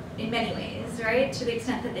in many ways, right, to the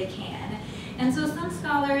extent that they can. And so some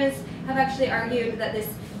scholars have actually argued that this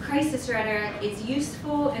crisis rhetoric is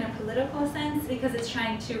useful in a political sense because it's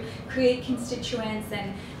trying to create constituents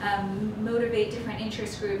and motivate different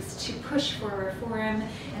interest groups to push for reform.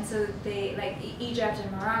 And so they, like Egypt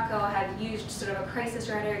and Morocco, have used sort of a crisis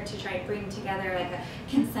rhetoric to try to bring together like a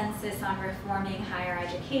consensus on reforming higher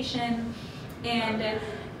education. And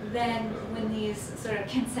then when these sort of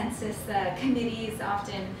consensus committees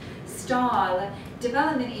often stall,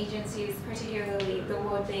 development agencies, particularly the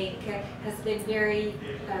World Bank, has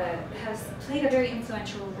played a very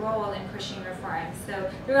influential role in pushing reforms. So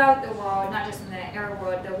throughout the world, not just in the Arab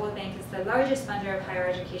world, the World Bank is the largest funder of higher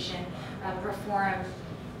education reform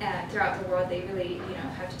throughout the world. They really,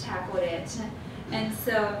 have tackled it. And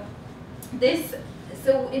so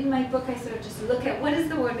so in my book, I sort of just look at what is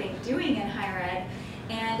the World Bank doing in higher ed,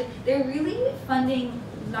 and they're really funding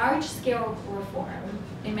large-scale reform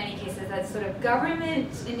in many cases. That's sort of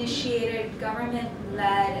government-initiated,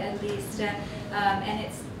 government-led at least,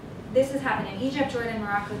 and this has happened in Egypt, Jordan,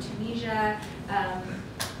 Morocco, Tunisia,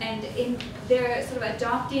 and they're sort of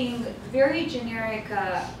adopting very generic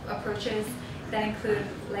approaches that include,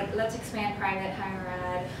 like, let's expand private higher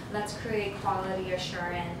ed, let's create quality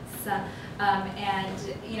assurance, and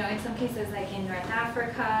in some cases, like in North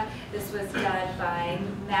Africa, this was done by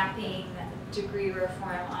mapping degree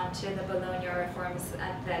reform onto the Bologna reforms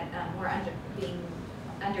that were being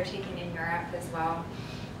undertaken in Europe as well.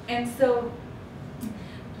 And so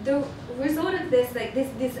the result of this, like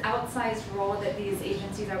this outsized role that these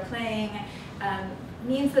agencies are playing,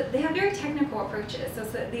 means that they have very technical approaches. So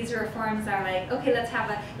these reforms are like, okay,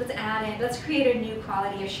 let's create a new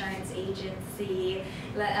quality assurance agency,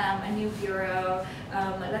 a new bureau,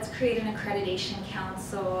 let's create an accreditation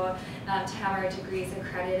council to have our degrees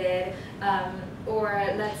accredited, or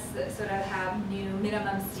let's sort of have new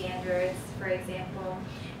minimum standards, for example.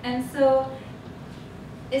 And so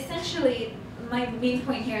essentially, my main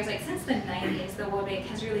point here is, like, since the 90s, the World Bank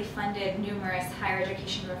has really funded numerous higher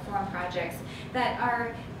education reform projects that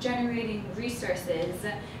are generating resources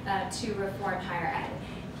to reform higher ed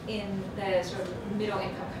in the sort of middle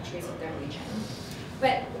income countries of their region.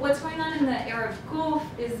 But what's going on in the Arab Gulf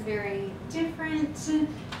is very different.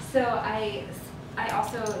 So I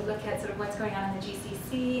also look at sort of what's going on in the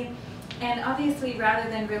GCC. And obviously, rather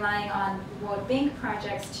than relying on World Bank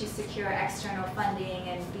projects to secure external funding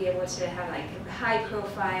and be able to have like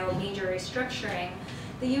high-profile major restructuring,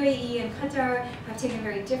 the UAE and Qatar have taken a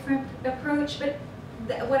very different approach. But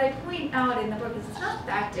what I point out in the book is it's not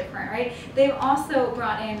that different, right? They've also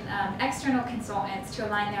brought in external consultants to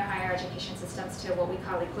align their higher education systems to what we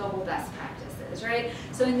call like global best practices, right?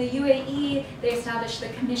 So in the UAE, they established the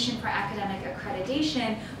Commission for Academic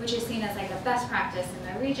Accreditation, which is seen as like a best practice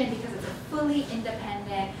in the region because it's a fully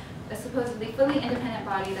independent, a supposedly fully independent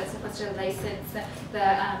body that's supposed to license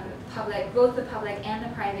the both the public and the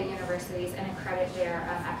private universities and accredit their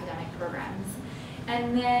academic programs.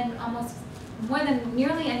 And then almost more than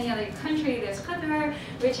nearly any other country, there's Qatar,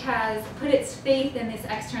 which has put its faith in these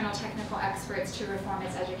external technical experts to reform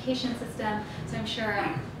its education system. So I'm sure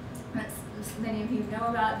many of you know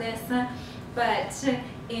about this, but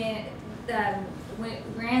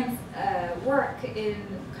Rand's work in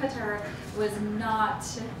Qatar was not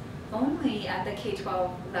only at the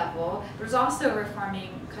K-12 level, but was also reforming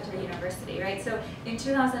Qatar University, right? So in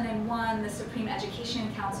 2001, the Supreme Education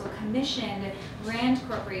Council commissioned RAND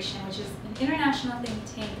Corporation, which is an international think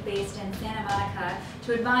tank based in Santa Monica,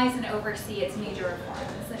 to advise and oversee its major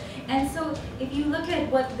reforms. And so if you look at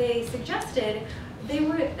what they suggested, they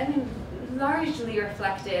were, I mean, largely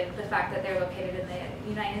reflected the fact that they're located in the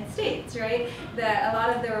United States, right? A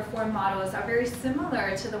lot of the reform models are very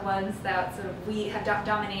similar to the ones that sort of we have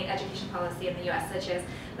dominate education policy in the U.S., such as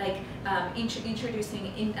like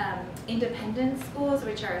introducing independent schools,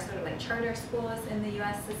 which are sort of like charter schools in the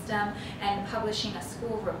U.S. system, and publishing a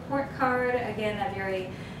school report card. Again, a very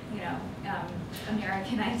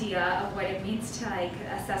American idea of what it means to like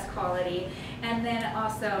assess quality, and then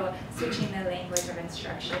also switching the language of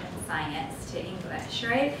instruction in science to English,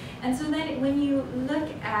 right? And so then when you look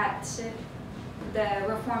at the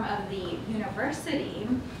reform of the university,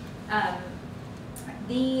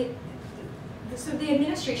 so the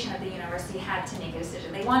administration of the university had to make a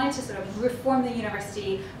decision. They wanted to sort of reform the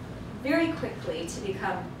university very quickly to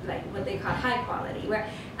become like what they call high quality, where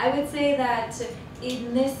I would say that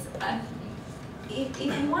in this, if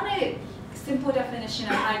you want a simple definition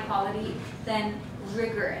of high quality, then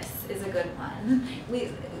rigorous is a good one.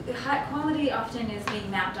 High quality often is being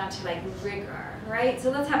mapped onto like rigor, right?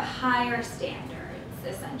 So let's have higher standards,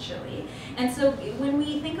 essentially. And so when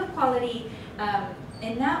we think of quality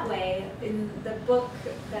in that way, in the book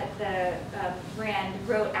that the Rand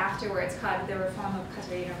wrote afterwards called The Reform of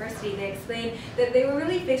Qatar University, they explained that they were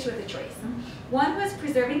really faced with a choice. One was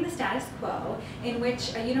preserving the status quo, in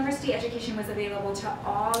which a university education was available to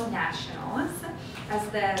all nationals as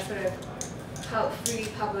the sort of free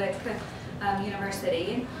public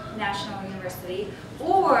university, national university,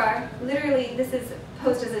 or literally this is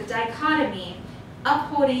posed as a dichotomy,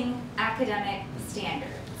 upholding academic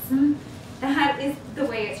standards. That is the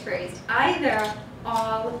way it's phrased, either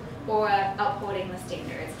all or upholding the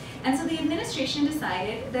standards. And so the administration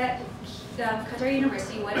decided that Qatar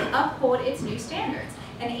University would uphold its new standards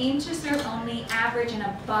and aim to serve only average and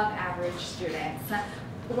above average students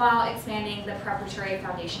while expanding the preparatory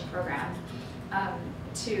foundation program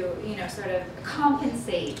to sort of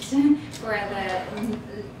compensate for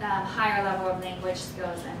the higher level of language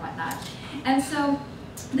skills and whatnot. And so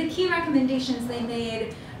the key recommendations they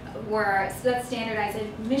made were, let's standardize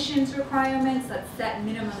admissions requirements, let's set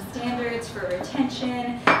minimum standards for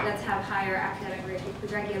retention, let's have higher academic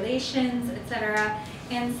regulations, etc.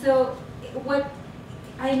 And so what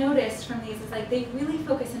I noticed from these is like they really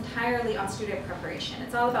focus entirely on student preparation.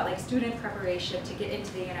 It's all about like student preparation to get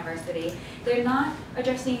into the university. They're not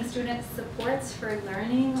addressing student supports for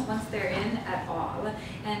learning once they're in at all.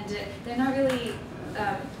 And they're not really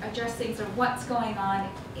addressing sort of what's going on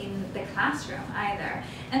in the classroom either.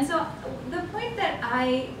 And so the point that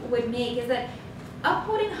I would make is that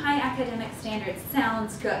upholding high academic standards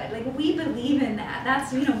sounds good. Like we believe in that.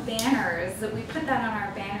 That's banners. We put that on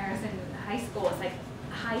our banners in high school. It's like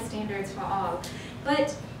high standards for all.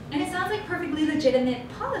 And it sounds like perfectly legitimate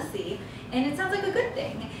policy, and it sounds like a good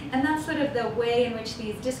thing. And that's sort of the way in which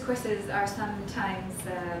these discourses are sometimes,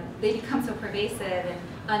 they become so pervasive and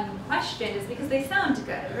unquestioned, is because they sound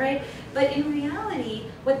good, right? But in reality,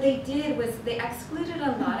 what they did was they excluded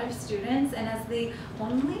a lot of students, and as the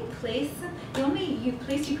only place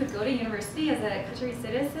you could go to university as a Qatari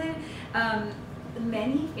citizen,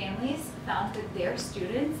 many families found that their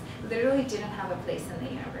students literally didn't have a place in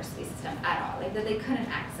the university system at all, like that they couldn't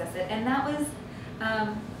access it, and that was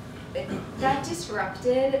that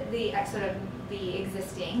disrupted the sort of the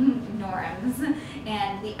existing norms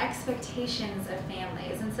and the expectations of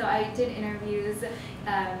families. And so I did interviews.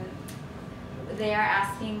 They are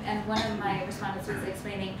asking, and one of my respondents was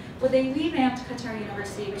explaining, well, they revamped Qatar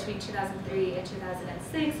University between 2003 and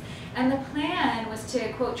 2006, and the plan was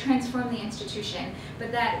to, quote, transform the institution,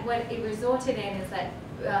 but that what it resulted in is that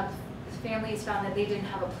families found that they didn't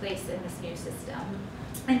have a place in this new system.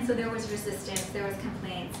 And so there was resistance, there was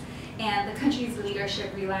complaints, and the country's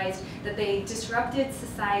leadership realized that they disrupted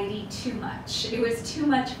society too much. It was too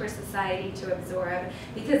much for society to absorb,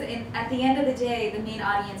 because at the end of the day, the main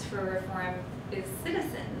audience for reform is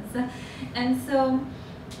citizens. And so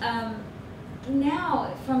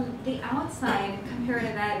now, from the outside, compared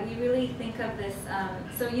to that, we really think of this,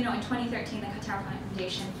 so in 2013, the Qatar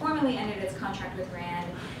Foundation formally ended its contract with RAND,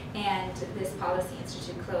 and this policy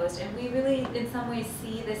institute closed. And we really, in some ways,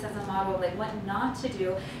 see this as a model of like what not to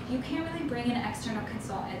do. You can't really bring in external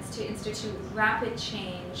consultants to institute rapid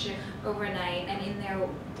change overnight and in their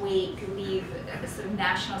wake leave sort of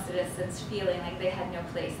national citizens feeling like they had no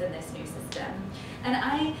place in this new system.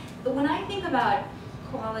 And when I think about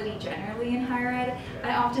quality generally in higher ed,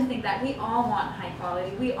 I often think that we all want high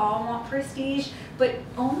quality, we all want prestige, but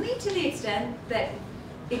only to the extent that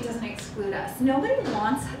it doesn't exclude us. Nobody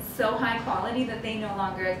wants so high quality that they no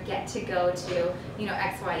longer get to go to,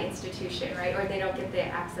 XY institution, right? Or they don't get the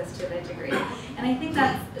access to the degree. And I think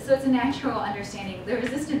so it's a natural understanding. The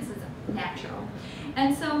resistance is natural.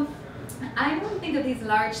 And so I really think of these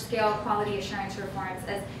large-scale quality assurance reforms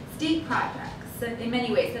as state projects in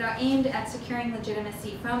many ways that are aimed at securing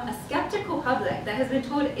legitimacy from a skeptical public that has been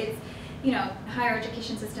told its, higher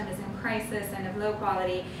education system is in crisis and of low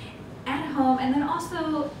quality, at home, and then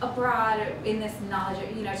also abroad in this knowledge,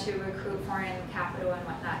 to recruit foreign capital and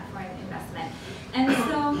whatnot, foreign investment. And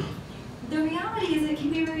so the reality is it can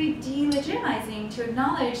be very delegitimizing to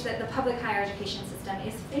acknowledge that the public higher education system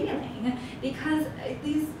is failing, because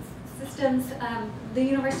these systems, the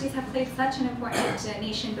universities have played such an important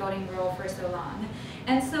nation-building role for so long.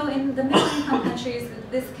 And so in the middle-income countries,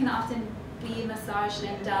 this can often be massaged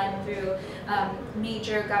and done through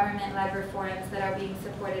major government-led reforms that are being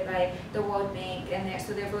supported by the World Bank, and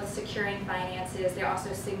so they're both securing finances, they're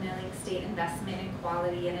also signaling state investment in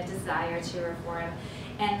quality and a desire to reform.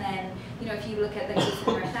 And then, if you look at the case of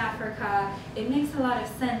North Africa, it makes a lot of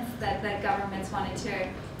sense that the governments wanted to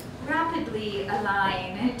rapidly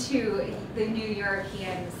align to the new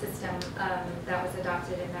European system that was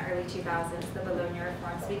adopted in the early 2000s, the Bologna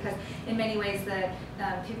reforms, because in many ways the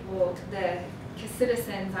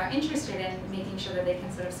citizens are interested in making sure that they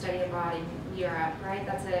can sort of study abroad in Europe, right?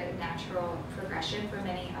 That's a natural progression for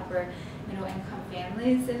many upper middle income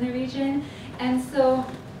families in the region. And so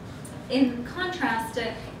in contrast,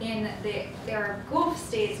 in the Arab Gulf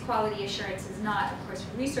states, quality assurance is not, of course,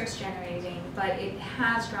 resource generating, but it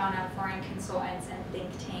has drawn on foreign consultants and think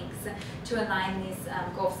tanks to align these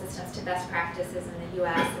Gulf systems to best practices in the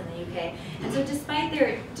US and the UK. And so despite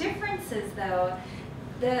their differences, though,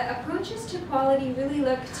 the approaches to quality really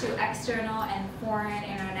look to external and foreign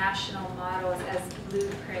international models as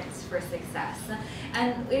blueprints for success.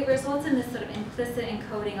 And it results in this sort of implicit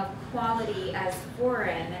encoding of quality as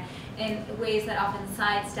foreign in ways that often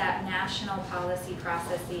sidestep national policy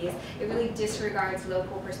processes. It really disregards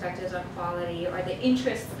local perspectives on quality or the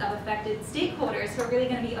interests of affected stakeholders who are really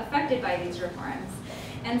going to be affected by these reforms.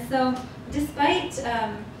 And so despite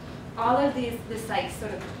all of this like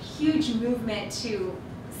sort of huge movement to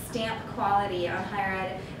stamp quality on higher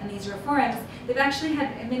ed and these reforms, they've actually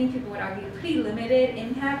had, many people would argue, pretty limited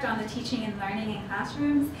impact on the teaching and learning in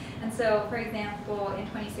classrooms. And so, for example, in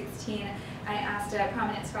 2016, I asked a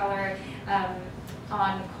prominent scholar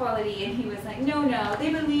on quality, and he was like, no,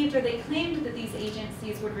 they believed or they claimed that these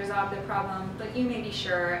agencies would resolve the problem, but you may be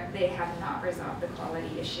sure they have not resolved the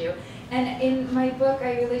quality issue. And in my book,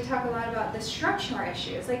 I really talk a lot about the structural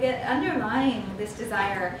issues. Like underlying this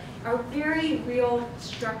desire are very real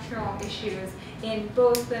structural issues in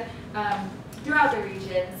both throughout the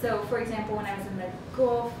region. So for example, when I was in the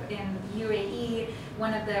Gulf, in UAE,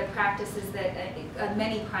 one of the practices that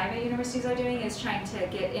many private universities are doing is trying to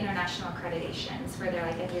get international accreditations for their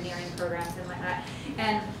like engineering programs and like that.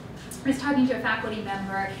 And I was talking to a faculty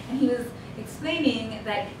member, and he was explaining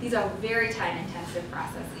that these are very time-intensive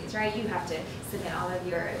processes, right? You have to submit all of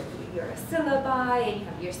your syllabi, and you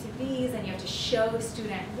have your CVs, and you have to show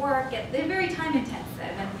student work. They're very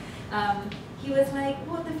time-intensive. And he was like,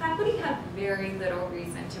 well, the faculty have very little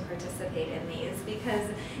reason to participate in these because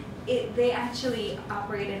they actually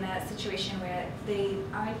operate in a situation where they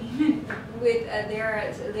aren't even with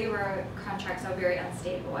their labor contracts are very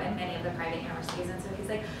unstable in many of the private universities. And so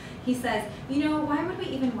he says, you know, why would we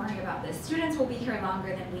even worry about this? Students will be here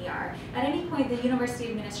longer than we are. At any point, the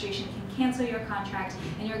university administration can cancel your contract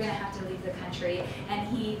and you're going to have to leave the country. And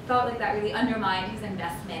he felt like that really undermined his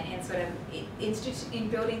investment in sort of in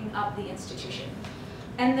building up the institution.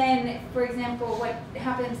 And then, for example, what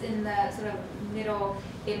happens in the sort of middle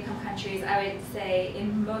income countries, I would say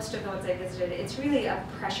in most of the ones I visited, it's really a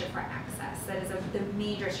pressure for access. That is one of the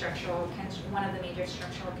major structural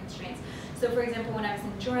constraints. So for example, when I was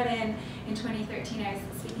in Jordan in 2013, I was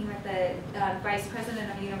speaking with the vice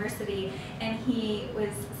president of the university, and he was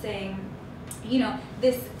saying, you know,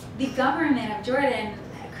 the government of Jordan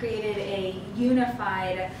created a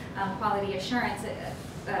unified quality assurance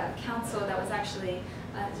council that was actually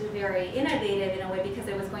very innovative in a way because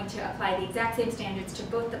it was going to apply the exact same standards to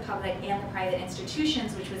both the public and the private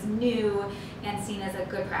institutions, which was new and seen as a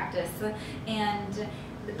good practice.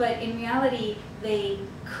 But in reality, they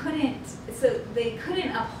couldn't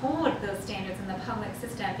uphold those standards in the public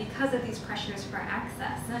system because of these pressures for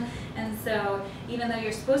access. And so even though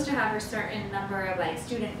you're supposed to have a certain number of like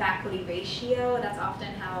student-faculty ratio, that's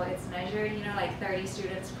often how it's measured, you know, like 30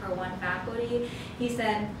 students per one faculty, he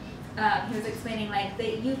said, he was explaining like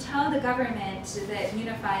that you tell the government, the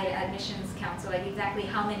Unified Admissions Council, like exactly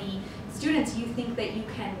how many students you think that you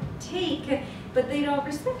can take, but they don't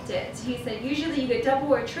respect it. He said usually you get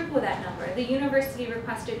double or triple that number. The university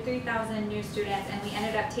requested 3,000 new students and we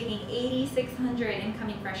ended up taking 8,600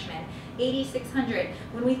 incoming freshmen. 8,600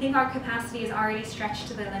 when we think our capacity is already stretched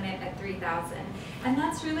to the limit at 3,000. And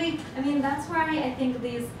that's really, I mean, that's why I think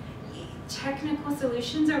these technical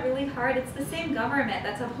solutions are really hard. It's the same government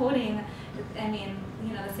that's upholding, I mean,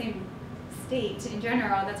 you know, the same state in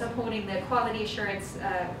general that's upholding the quality assurance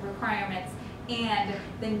requirements and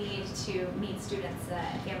the need to meet students'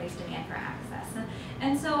 and families' demand for access.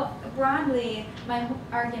 And so broadly, my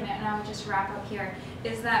argument, and I'll just wrap up here,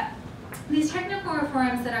 is that these technical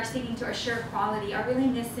reforms that are seeking to assure quality are really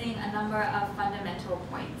missing a number of fundamental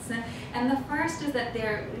points. And the first is that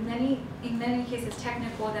they're in many cases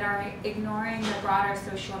technical that are ignoring the broader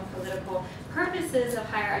social and political purposes of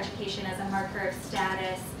higher education as a marker of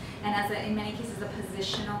status and as in many cases a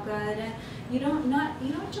positional good. You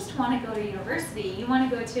don't just want to go to university. You want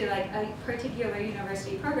to go to like a particular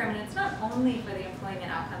university program, and it's not only for the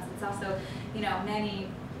employment outcomes. It's also, you know, many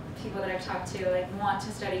people that I've talked to like want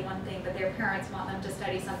to study one thing, but their parents want them to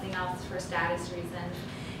study something else for status reasons.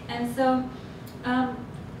 And so, and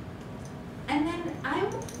then I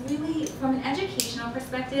really, from an educational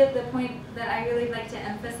perspective, the point that I really like to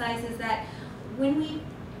emphasize is that when we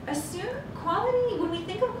assume quality, when we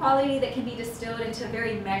think of quality that can be distilled into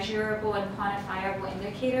very measurable and quantifiable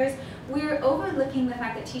indicators, we're overlooking the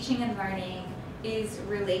fact that teaching and learning is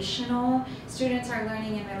relational. Students are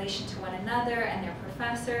learning in relation to one another and their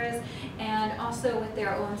professors, and also with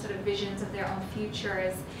their own sort of visions of their own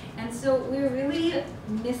futures. And so we're really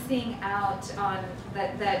missing out on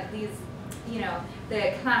that these, you know,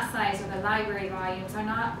 the class size or the library volumes are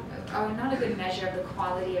not a good measure of the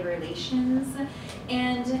quality of relations,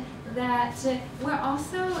 and that we're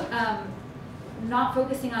also not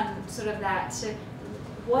focusing on sort of that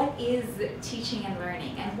what is teaching and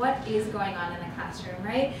learning and what is going on in the classroom,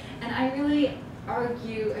 right? And I really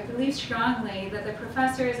argue, I believe strongly that the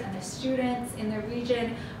professors and the students in the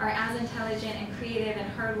region are as intelligent and creative and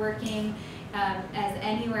hardworking as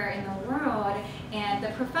anywhere in the world, and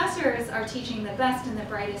the professors are teaching the best and the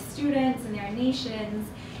brightest students in their nations,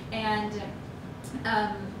 and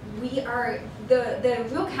we are, the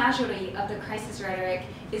real casualty of the crisis rhetoric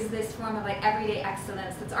is this form of like everyday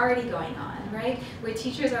excellence that's already going on, right? Where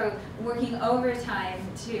teachers are working overtime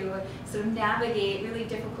to sort of navigate really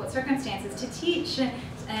difficult circumstances to teach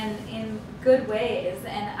and in good ways.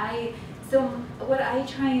 And so what I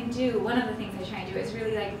try and do, one of the things I try and do is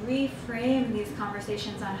really like reframe these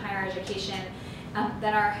conversations on higher education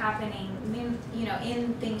that are happening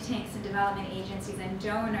in think tanks and development agencies and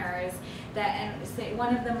donors,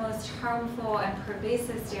 one of the most harmful and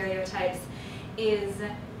pervasive stereotypes is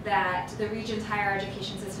that the region's higher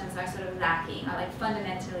education systems are sort of lacking, or like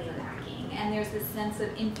fundamentally lacking. And there's this sense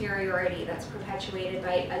of inferiority that's perpetuated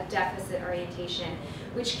by a deficit orientation,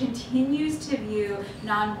 which continues to view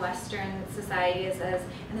non-Western societies as,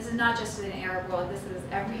 and this is not just in the Arab world, this is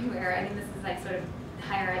everywhere. I mean, this is like sort of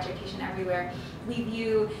higher education everywhere. We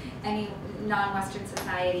view any non-Western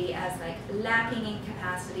society as like lacking in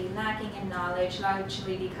capacity, lacking in knowledge,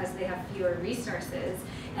 largely because they have fewer resources.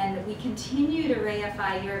 And we continue to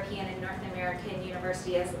reify European and North American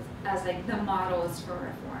university as like the models for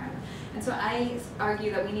reform. And so I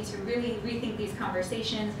argue that we need to really rethink these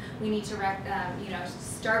conversations. We need to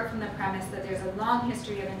start from the premise that there's a long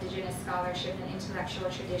history of indigenous scholarship and intellectual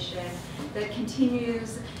tradition that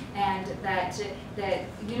continues, and that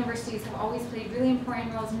universities have always played really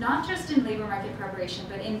important roles, not just in labor market preparation,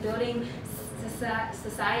 but in building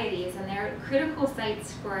societies, and they're critical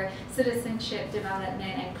sites for citizenship development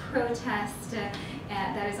and protest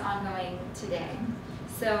that is ongoing today.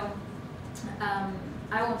 So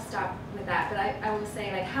I won't stop with that, but I will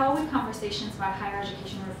say, like, how would conversations about higher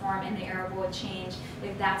education reform in the Arab world change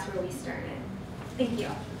if that's where we started? Thank you.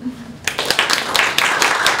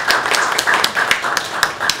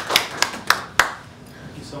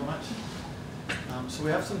 Thank you so much. So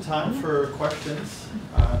we have some time for questions,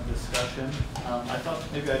 discussion. I thought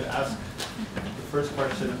maybe I'd ask the first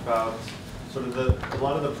question about sort of a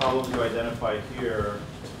lot of the problems you identify here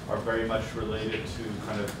are very much related to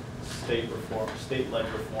kind of state-led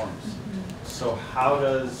reforms. Mm-hmm. So how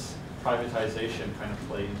does privatization kind of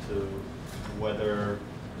play into whether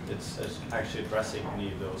it's actually addressing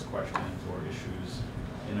any of those questions or issues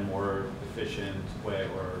in a more efficient way,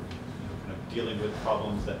 or kind of dealing with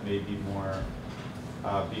problems that may be more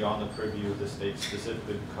beyond the purview of the state,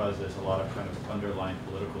 specifically because there's a lot of kind of underlying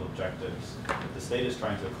political objectives that the state is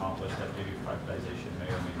trying to accomplish that maybe privatization may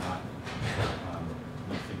or may not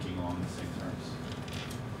be thinking along the same terms.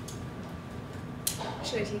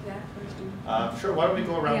 Should I take that first? Sure, why don't we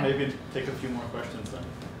go around, maybe take a few more questions then.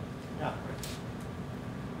 Yeah, right.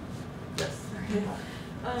 Yes.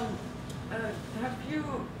 Have you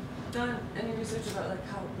done any research about like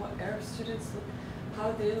what Arab students how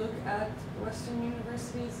they look at Western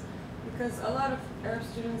universities? Because a lot of Arab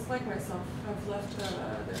students, like myself, have left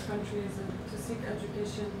their countries to seek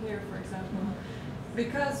education here, for example,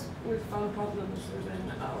 because we've found problems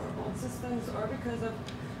within our own systems, or because of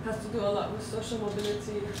has to do a lot with social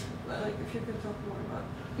mobility. Like, if you could talk more about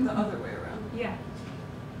the other way around. Yeah.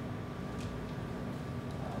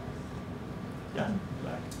 Yeah.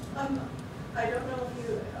 Back. I don't know if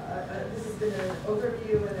you. This has been an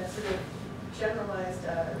overview and a sort of generalized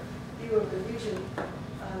view of the region. I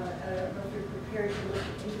don't know if you're prepared to look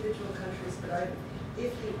at individual countries, but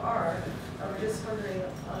if you are, I'm just wondering,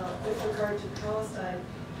 with regard to Palestine,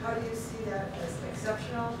 how do you see that as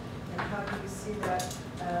exceptional, and how do you see that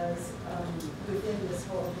as within this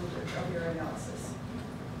whole rubric of your analysis?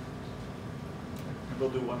 We'll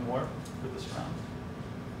do one more for this round.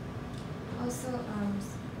 Also,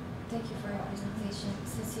 thank you for your presentation.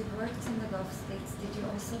 Since you've worked in the Gulf states, did you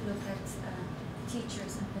also look at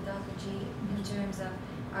teachers and pedagogy in terms of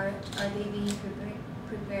are they being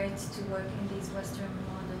prepared to work in these Western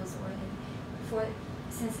models, or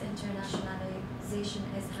since internationalization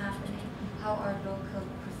is happening, how are local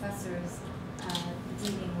professors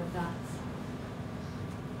dealing with that?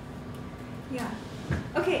 Yeah.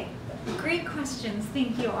 Okay. Great questions.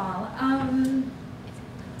 Thank you all.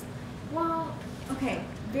 Well, okay.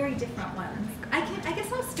 Very different ones. I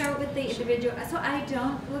guess I'll start with the individual. So I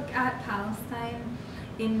don't look at Palestine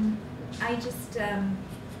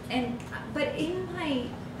but in my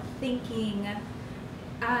thinking,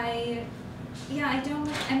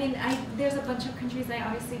 there's a bunch of countries I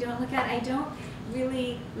obviously don't look at. I don't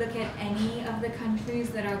really look at any of the countries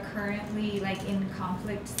that are currently like in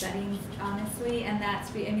conflict settings, honestly, and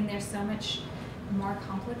there's so much more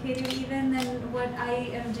complicated even than what I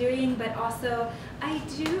am doing, but also I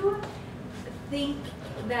do think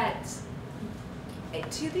that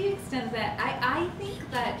to the extent that I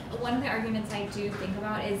think that one of the arguments I do think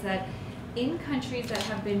about is that in countries that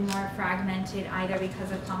have been more fragmented, either because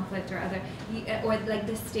of conflict or like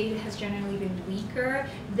the state has generally been weaker,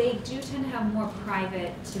 they do tend to have more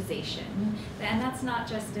privatization. And that's not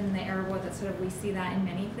just in the Arab world, we see that in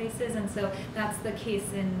many places. And so that's the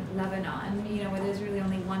case in Lebanon, where there's really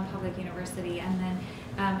only one public university. And then,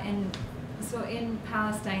 and so in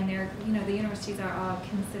Palestine, the universities are all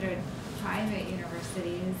considered private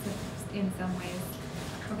universities in some ways.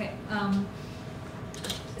 Okay.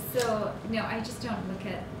 So no, I just don't look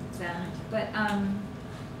at them. But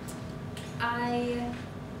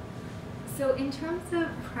so in terms of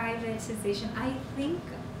privatization, I think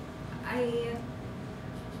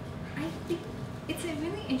it's a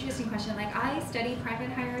really interesting question. Like, I study private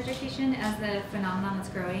higher education as a phenomenon that's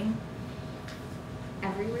growing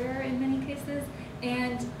everywhere in many cases,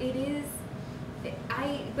 and it is.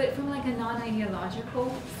 But from like a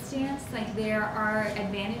non-ideological stance, like there are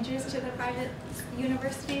advantages to the private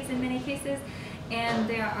universities in many cases, and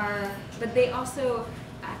but they also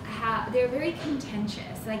they're very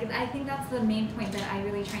contentious. Like, I think that's the main point that I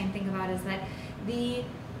really try and think about, is that the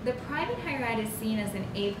private higher ed is seen as an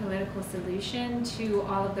apolitical solution to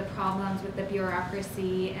all of the problems with the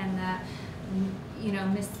bureaucracy and the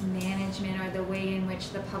mismanagement, or the way in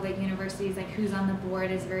which the public universities, like who's on the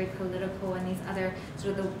board, is very political, and these other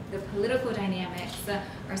sort of the political dynamics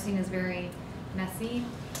are seen as very messy.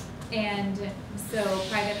 And so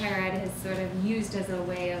private higher ed is sort of used as a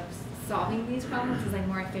way of solving these problems, is like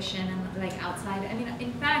more efficient and like outside. I mean,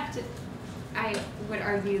 in fact, I would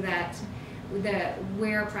argue that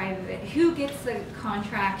who gets the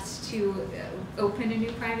contract to open a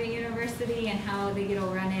new private university, and how they get to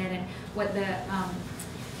run it, and what the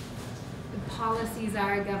policies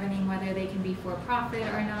are governing whether they can be for profit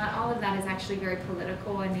or not, all of that is actually very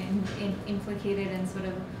political and implicated in sort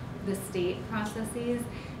of the state processes.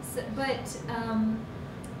 So, but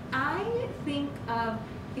I think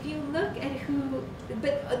if you look at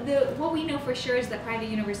what we know for sure is that private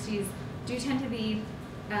universities do tend to be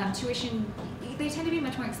they tend to be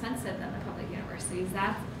much more expensive than the public universities.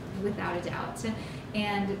 That's without a doubt.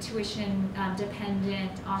 And tuition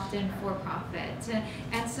dependent, often for profit.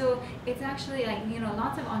 And so it's actually like,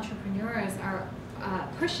 lots of entrepreneurs are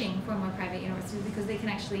pushing for more private universities because they can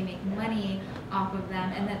actually make money off of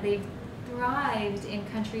them, and that they've thrived in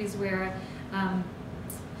countries where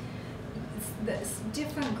the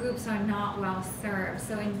different groups are not well served.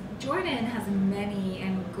 So in Jordan has many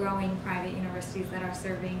and growing private universities that are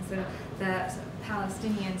serving sort of the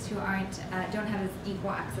Palestinians who don't have as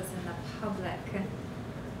equal access in the public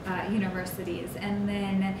universities. And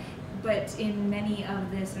then, but in many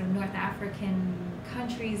of the sort of North African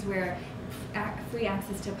countries where free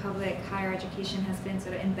access to public higher education has been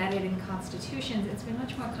sort of embedded in constitutions, it's been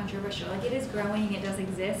much more controversial. Like, it is growing, it does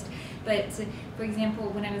exist, but for example,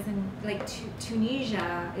 when I was in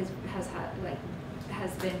Tunisia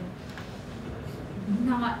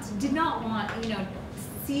did not want,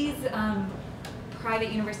 sees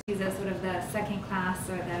private universities as sort of the second class,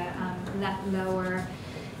 or the lower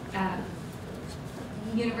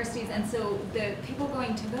universities, and so the people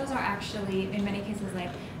going to those are actually in many cases like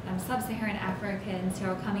sub-Saharan Africans who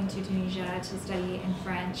are coming to Tunisia to study in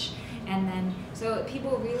French, and then so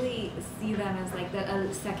people really see them as like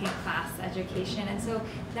a second-class education, and so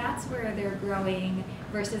that's where they're growing.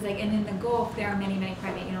 Versus and in the Gulf, there are many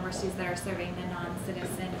private universities that are serving the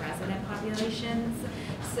non-citizen resident populations.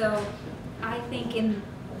 So I think in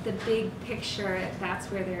the big picture, that's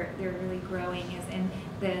where they're really growing, is in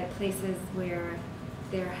the places where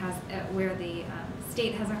where the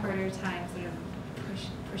state has a harder time sort of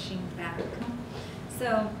pushing back.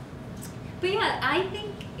 So, but yeah, I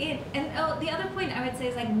think the other point I would say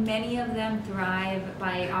is like many of them thrive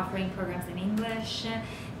by offering programs in English,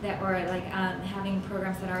 or like having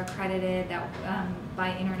programs that are accredited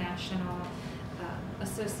by international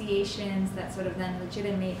associations that sort of then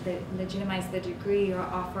legitimize the degree, or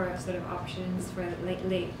offer sort of options for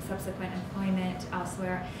late subsequent employment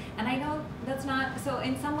elsewhere. And I know that's not, so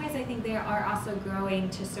in some ways I think they are also growing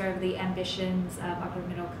to serve the ambitions of upper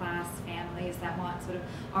middle class families that want sort of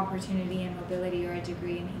opportunity and mobility, or a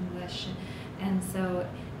degree in English. And so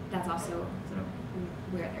that's also sort of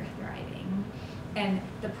where they're thriving. And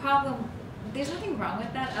the problem, there's nothing wrong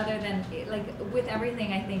with that, other than like with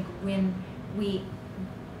everything, I think when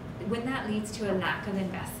that leads to a lack of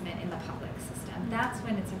investment in the public system, that's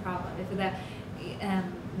when it's a problem. If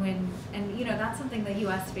that's something the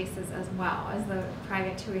U.S. faces as well, as the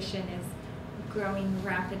private tuition is growing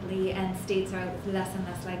rapidly, and states are less and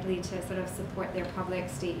less likely to sort of support their public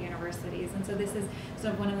state universities. And so this is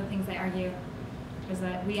sort of one of the things I argue, is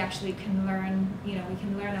that we actually can learn, we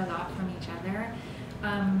can learn a lot from each other.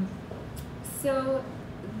 So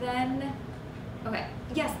then, okay,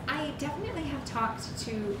 yes, I definitely have talked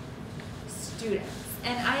to students,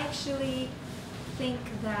 and I actually think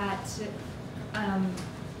that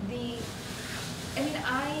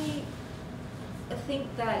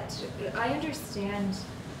I understand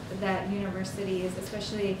that universities,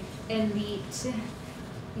 especially elite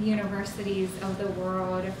universities of the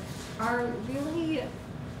world, are really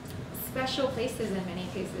special places in many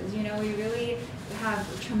cases. You know, we really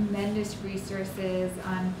have tremendous resources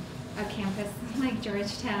on a campus like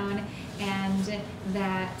Georgetown, and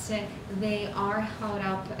that they are held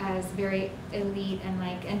up as very elite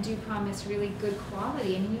and do promise really good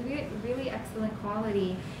quality. I mean, you get really excellent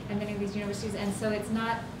quality at many of these universities, and so it's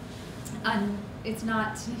not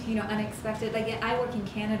you know, unexpected. Like, I work in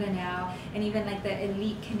Canada now, and even like the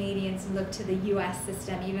elite Canadians look to the U.S.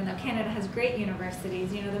 system, even though Canada has great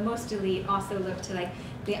universities. You know, the most elite also look to like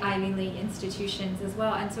the Ivy League institutions as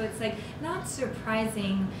well. And so it's like not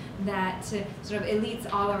surprising that sort of elites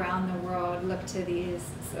all around the world look to these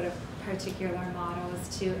sort of particular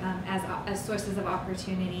models to as sources of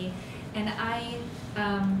opportunity. And I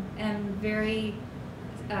am very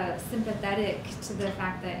sympathetic to the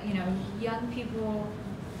fact that, you know, young people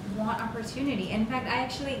want opportunity. In fact,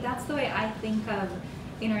 that's the way I think of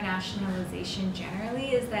internationalization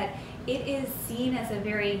generally, is that it is seen as a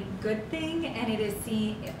very good thing, and it is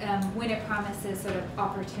seen when it promises sort of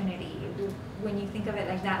opportunity. When you think of it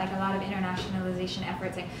like that, like a lot of internationalization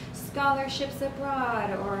efforts, like scholarships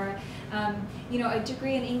abroad, or you know, a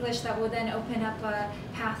degree in English that will then open up a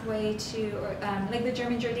pathway to, like the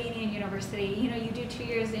German Jordanian University. You know, you do 2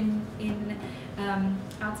 years in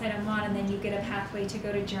outside of Bonn, and then you get a pathway to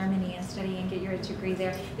go to Germany and study and get your degree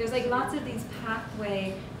there. There's like lots of these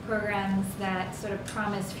pathway programs that sort of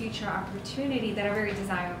promise future opportunity that are very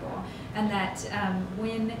desirable, and that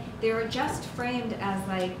when they're just framed as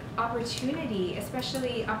like opportunity,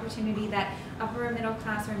 especially opportunity that upper middle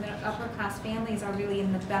class or upper class families are really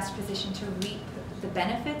in the best position to reap the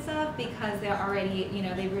benefits of, because they're already, you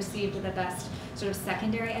know, they've received the best sort of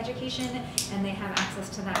secondary education, and they have access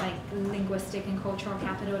to that like linguistic and cultural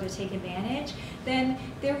capital to take advantage, then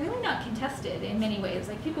they're really not contested in many ways.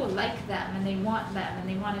 Like, people like them, and they want them, and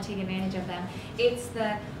they want to take advantage of them. It's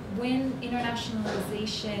when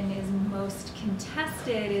internationalization is most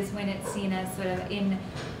contested is when it's seen as sort of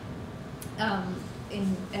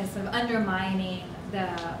as sort of undermining the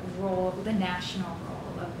role, the national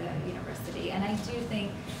role of the university. And I do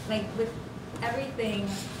think, like with everything,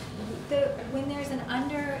 when there's an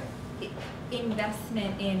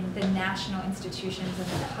investment in the national institutions and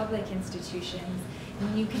the public institutions,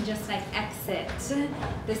 and you can just like exit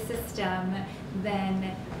the system,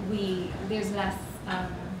 then there's less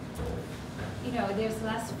you know, there's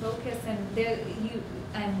less focus and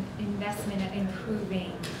investment in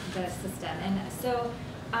improving the system. And so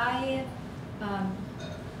I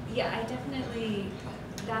definitely,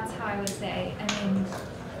 that's how I would say. I mean,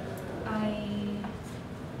 I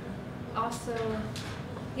also,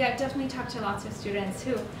 I've definitely talked to lots of students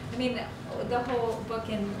who, I mean, the whole book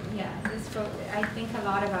and I think a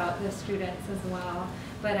lot about the students as well.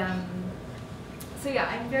 But so yeah,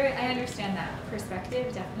 I understand that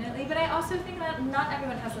perspective, definitely. But I also think that not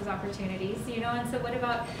everyone has those opportunities, you know. And so what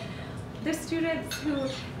about the students who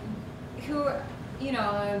you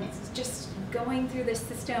know, just going through this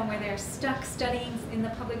system where they're stuck studying in the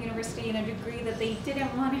public university in a degree that they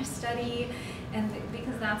didn't want to study, and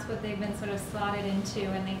because that's what they've been sort of slotted into,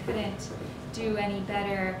 and they couldn't do any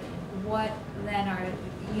better, what then are,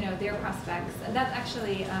 you know, their prospects? And that's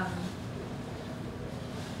actually,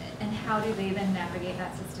 and how do they then navigate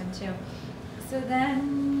that system too? So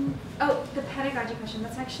then, the pedagogy question,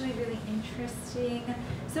 that's actually really interesting.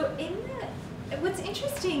 So what's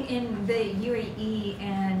interesting in the UAE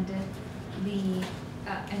and in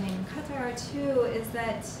Qatar too is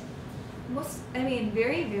that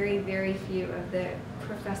very, very, very few of the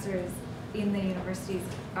professors in the universities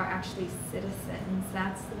are actually citizens.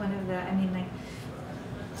 That's one of the,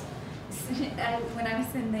 when I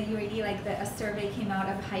was in the UAE, a survey came out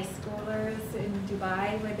of high schoolers in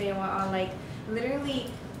Dubai where they were all literally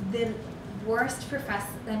the worst professor.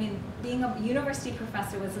 Being a university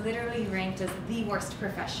professor was literally ranked as the worst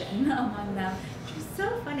profession among them, which was so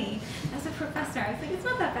funny. As a professor, I was like, it's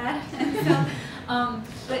not that bad. And so,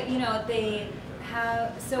 but you know, they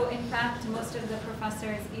have. So in fact, most of the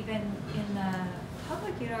professors, even in the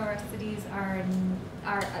public universities, are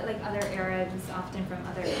like other Arabs, often from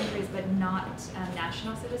other countries, but not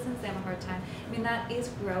national citizens. They have a hard time. That is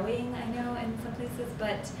growing, I know, in some places,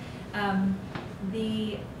 but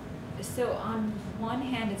so on one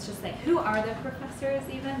hand, it's just who are the professors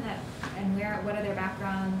even, and what are their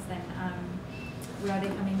backgrounds, and where are they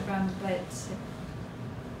coming from? But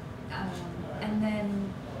and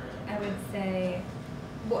then I would say,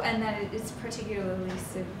 and that it's particularly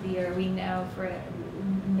severe. We know for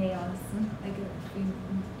males,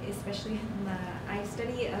 especially I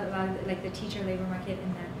study a lot of the teacher labor market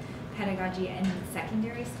in the pedagogy and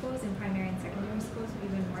secondary schools, in primary and secondary schools,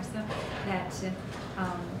 even more so, that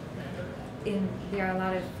there are a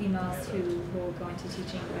lot of females who will go into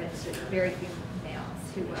teaching, but very few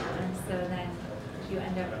males who will, and so then you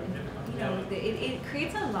end up in, it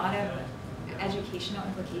creates a lot of educational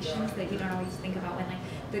implications that you don't always think about when like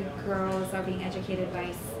the girls are being educated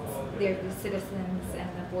by their citizens and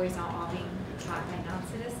the boys are all being taught by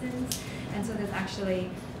non-citizens, and so there's actually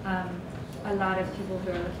a lot of people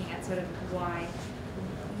who are looking at sort of why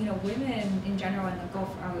women in general in the Gulf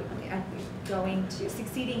are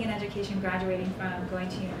succeeding in education, graduating from, going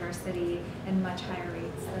to university at much higher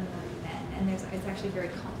rates than men. And it's actually very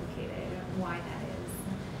complicated why that is.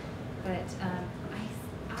 But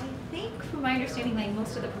I think from my understanding, like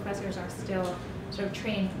most of the professors are still sort of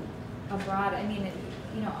trained abroad. I mean,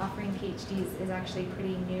 offering PhDs is actually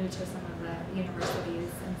pretty new to some of the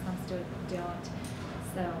universities, and some still don't.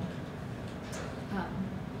 So.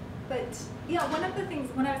 But yeah, one of the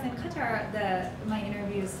things when I was in Qatar, my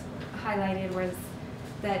interviews highlighted was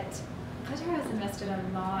that Qatar has invested a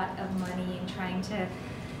lot of money in trying to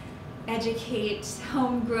educate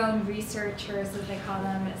homegrown researchers, as they call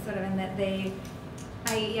them, sort of, and that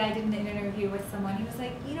I did an interview with someone. He was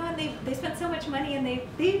like, and they spent so much money, and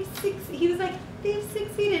they've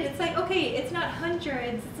succeeded. It's like, okay, it's not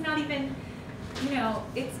hundreds, it's not even.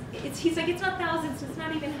 He's like, it's not thousands, it's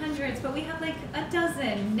not even hundreds, but we have like a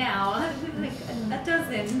dozen now, like a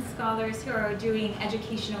dozen scholars who are doing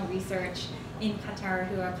educational research in Qatar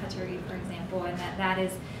who are Qatari, for example, and that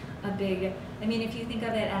is a big, I mean, if you think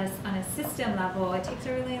of it as on a system level, it takes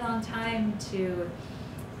a really long time to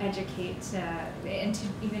educate and to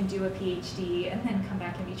even do a PhD and then come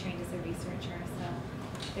back and be trained as a researcher, so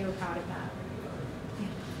they were proud of that.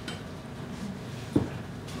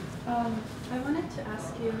 I wanted to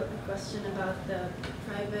ask you a question about the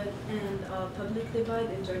private and public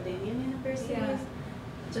divide in Jordanian universities. Yeah.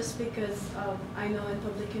 Just because I know in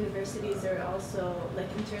public universities there are also like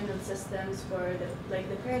internal systems for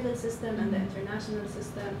the parallel system and the international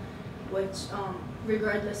system, which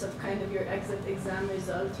regardless of kind of your exit exam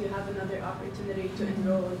result, you have another opportunity to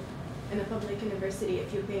enroll in a public university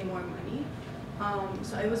if you pay more money.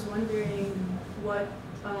 So I was wondering what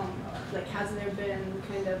has there been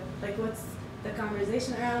kind of like what's the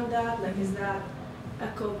conversation around that? Like, is that a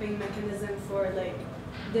coping mechanism for like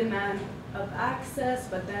demand of access?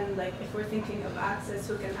 But then like if we're thinking of access,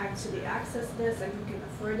 who can actually access this and who can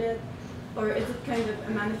afford it? Or is it kind of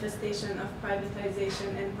a manifestation of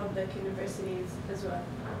privatization in public universities as well?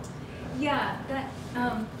 Yeah,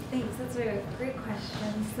 thanks. That's a great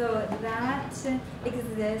question. So that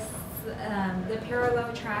exists, the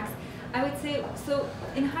parallel tracks. I would say, so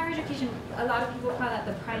in higher education, a lot of people call that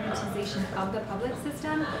the privatization of the public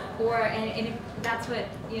system, and if that's what,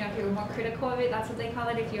 if you're more critical of it, that's what they call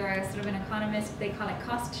it. If you're a sort of an economist, they call it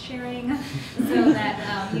cost sharing, so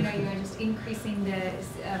that, you're just increasing the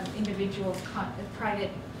individual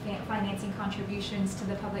private financing contributions to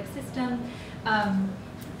the public system.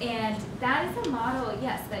 And that is a model,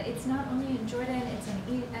 yes, that it's not only in Jordan, it's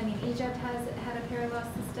in, Egypt has had a parallel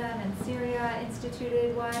system, and Syria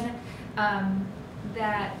instituted one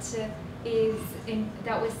that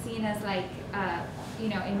was seen as like,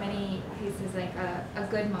 in many cases like a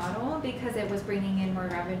good model because it was bringing in more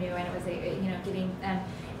revenue and it was, getting,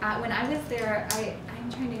 when I was there, I'm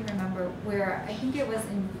trying to remember where, I think it was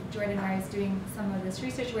in Jordan where I was doing some of this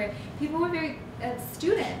research where people were very,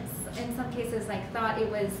 students in some cases like thought it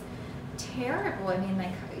was terrible,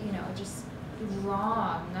 just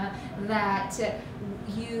wrong that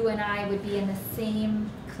you and I would be in the same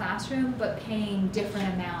classroom but paying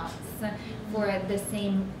different amounts for the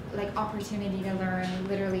same opportunity to learn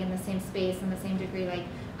literally in the same space and the same degree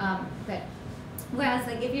but whereas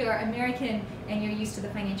if you're American and you're used to the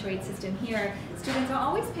financial aid system here, students are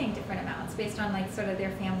always paying different amounts based on sort of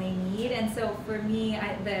their family need, and so for me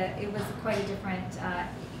it was quite a different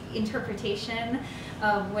interpretation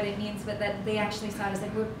of what it means, but that they actually saw it as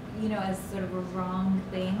as sort of a wrong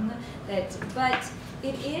thing. But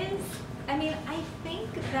it is. I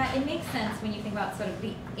think that it makes sense when you think about sort of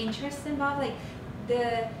the interests involved.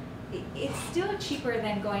 It's still cheaper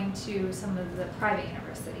than going to some of the private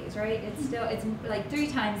universities, right? It's 3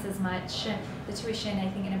 times as much. The tuition, I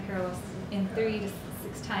think, in a parallel in 3 to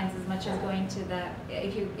 6 times as much as going to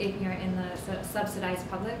if you're in the subsidized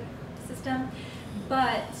public system.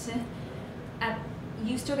 But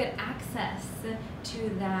you still get access to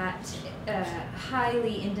that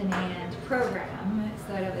highly in-demand program.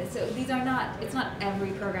 So these are not. It's not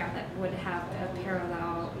every program that would have a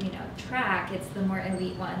parallel, track. It's the more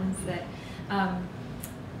elite ones that,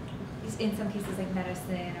 in some cases, like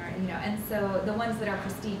medicine or and so the ones that are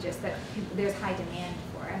prestigious that there's high demand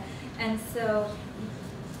for. And so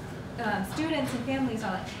students and families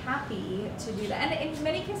are like happy to do that. And in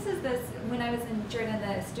many cases, this when I was in Jordan,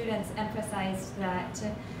 the students emphasized that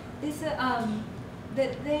this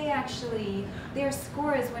that they actually their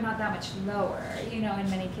scores were not that much lower. You know, in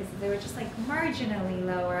many cases they were just like marginally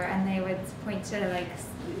lower, and they would point to like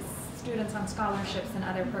students on scholarships and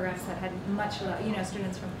other programs that had much lower. You know,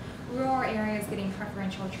 students from rural areas getting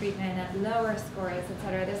preferential treatment at lower scores,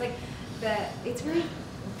 etc. There's like it's really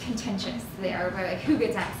contentious there, where like who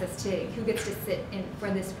gets access to, who gets to sit in for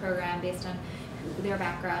this program based on their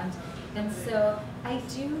background. And so I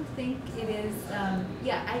do think it is,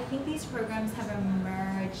 I think these programs have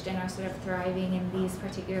emerged and are sort of thriving in these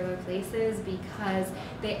particular places because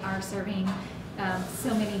they are serving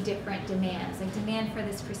so many different demands, like demand for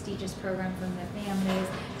this prestigious program from the families,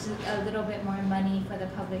 a little bit more money for the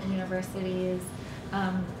public universities,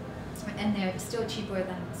 and they're still cheaper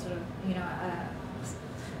than sort of, you know,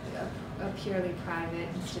 a purely private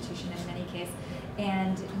institution in many cases,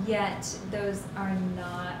 and yet those are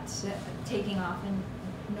not taking off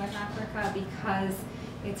in North Africa because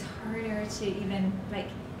it's harder to even, like,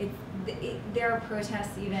 there are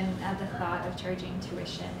protests even at the thought of charging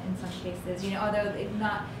tuition in some cases, you know, although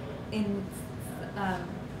not in,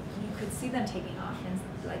 you could see them taking off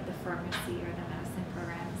in like the pharmacy or the medicine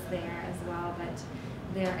programs there as well, but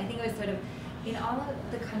there, I think it was sort of, in all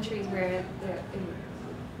of the countries where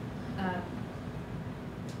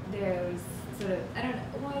there's sort of, I don't know,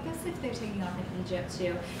 well, I guess if they're taking off in Egypt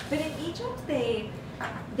too, but in Egypt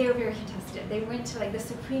they're very contested. They went to, like, the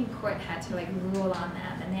Supreme Court had to like rule on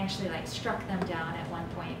them, and they actually like struck them down at one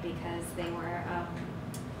point because they were,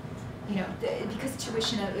 you know, because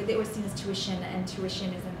tuition, it was seen as tuition, and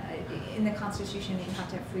tuition is in the Constitution, you have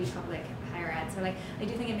to have free public higher ed. So like, I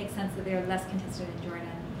do think it makes sense that they're less contested in Jordan,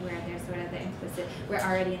 where there's sort of the implicit, where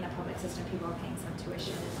already in the public system people are paying some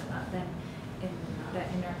tuition and whatnot, than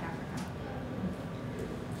in North Africa.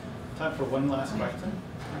 Time for one last question.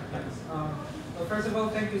 Thanks. Well, first of all,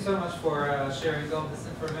 thank you so much for sharing all this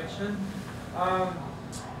information.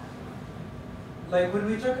 Like, when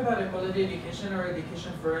we talk about equality education or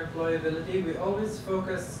education for employability, we always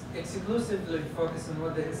exclusively focus on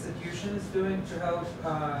what the institution is doing to help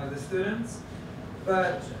the students.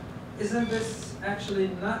 But isn't this actually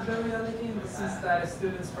not the reality, in the sense that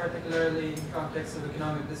students, particularly in context of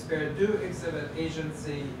economic despair, do exhibit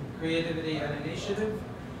agency, creativity, and initiative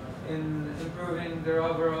in improving their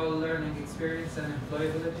overall learning experience and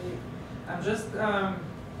employability?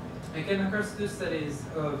 I came across 2 studies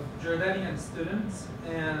of Jordanian students,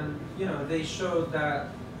 and you know, they showed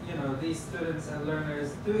that, you know, these students and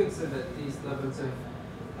learners do exhibit these levels of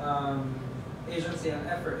agency and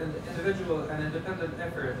effort, and individual and independent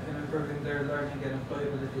effort in improving their learning and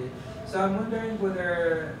employability. So I'm wondering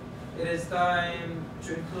whether it is time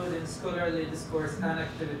to include in scholarly discourse and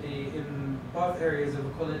activity in both areas of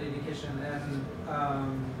equality education and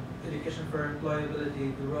education for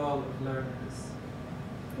employability, the role of learners.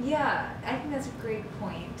 Yeah, I think that's a great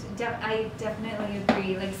point. I definitely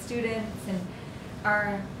agree. Like, students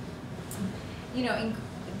are, you know,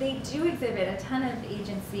 they do exhibit a ton of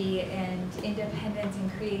agency and independence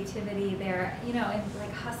and creativity. They're, you know, and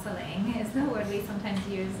like hustling is the word we sometimes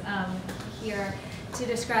use here to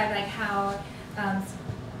describe like how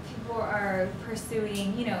people are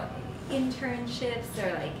pursuing, you know, internships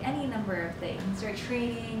or like any number of things, or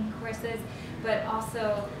training courses, but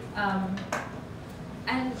also,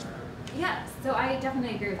 and yeah, so I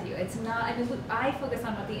definitely agree with you. It's not, I mean, I focus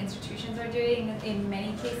on what the institutions are doing in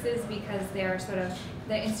many cases because they're sort of,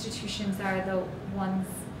 the institutions are the ones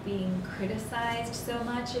being criticized so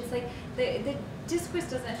much. It's like the discourse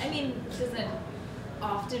doesn't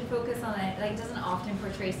often focus on it, like doesn't often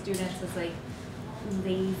portray students as like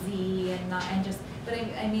lazy and not, and just, but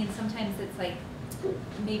I mean, sometimes it's like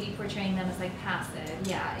maybe portraying them as like passive,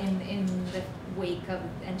 yeah, in the wake of,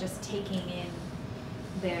 and just taking in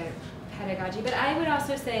their pedagogy. But I would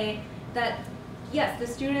also say that yes, the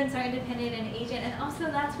students are independent and agent, and also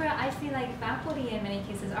that's where I see like faculty in many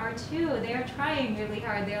cases are too. They're trying really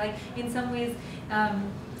hard. They're like in some ways,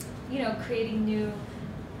 you know, creating new,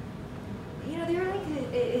 you know, they're like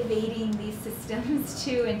evading these systems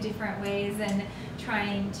too in different ways and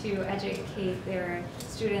trying to educate their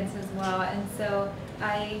students as well. And so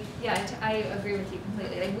I agree with you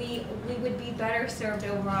completely. Like we would be better served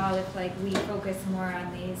overall if like we focus more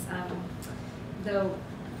on these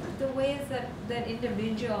the ways that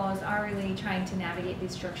individuals are really trying to navigate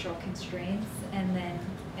these structural constraints, and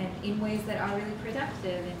in ways that are really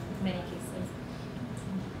productive in many cases.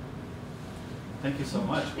 Thank you so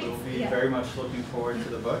much. Thanks. We'll be Yeah. very much looking forward to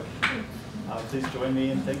the book. Please join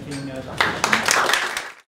me in thanking Dr.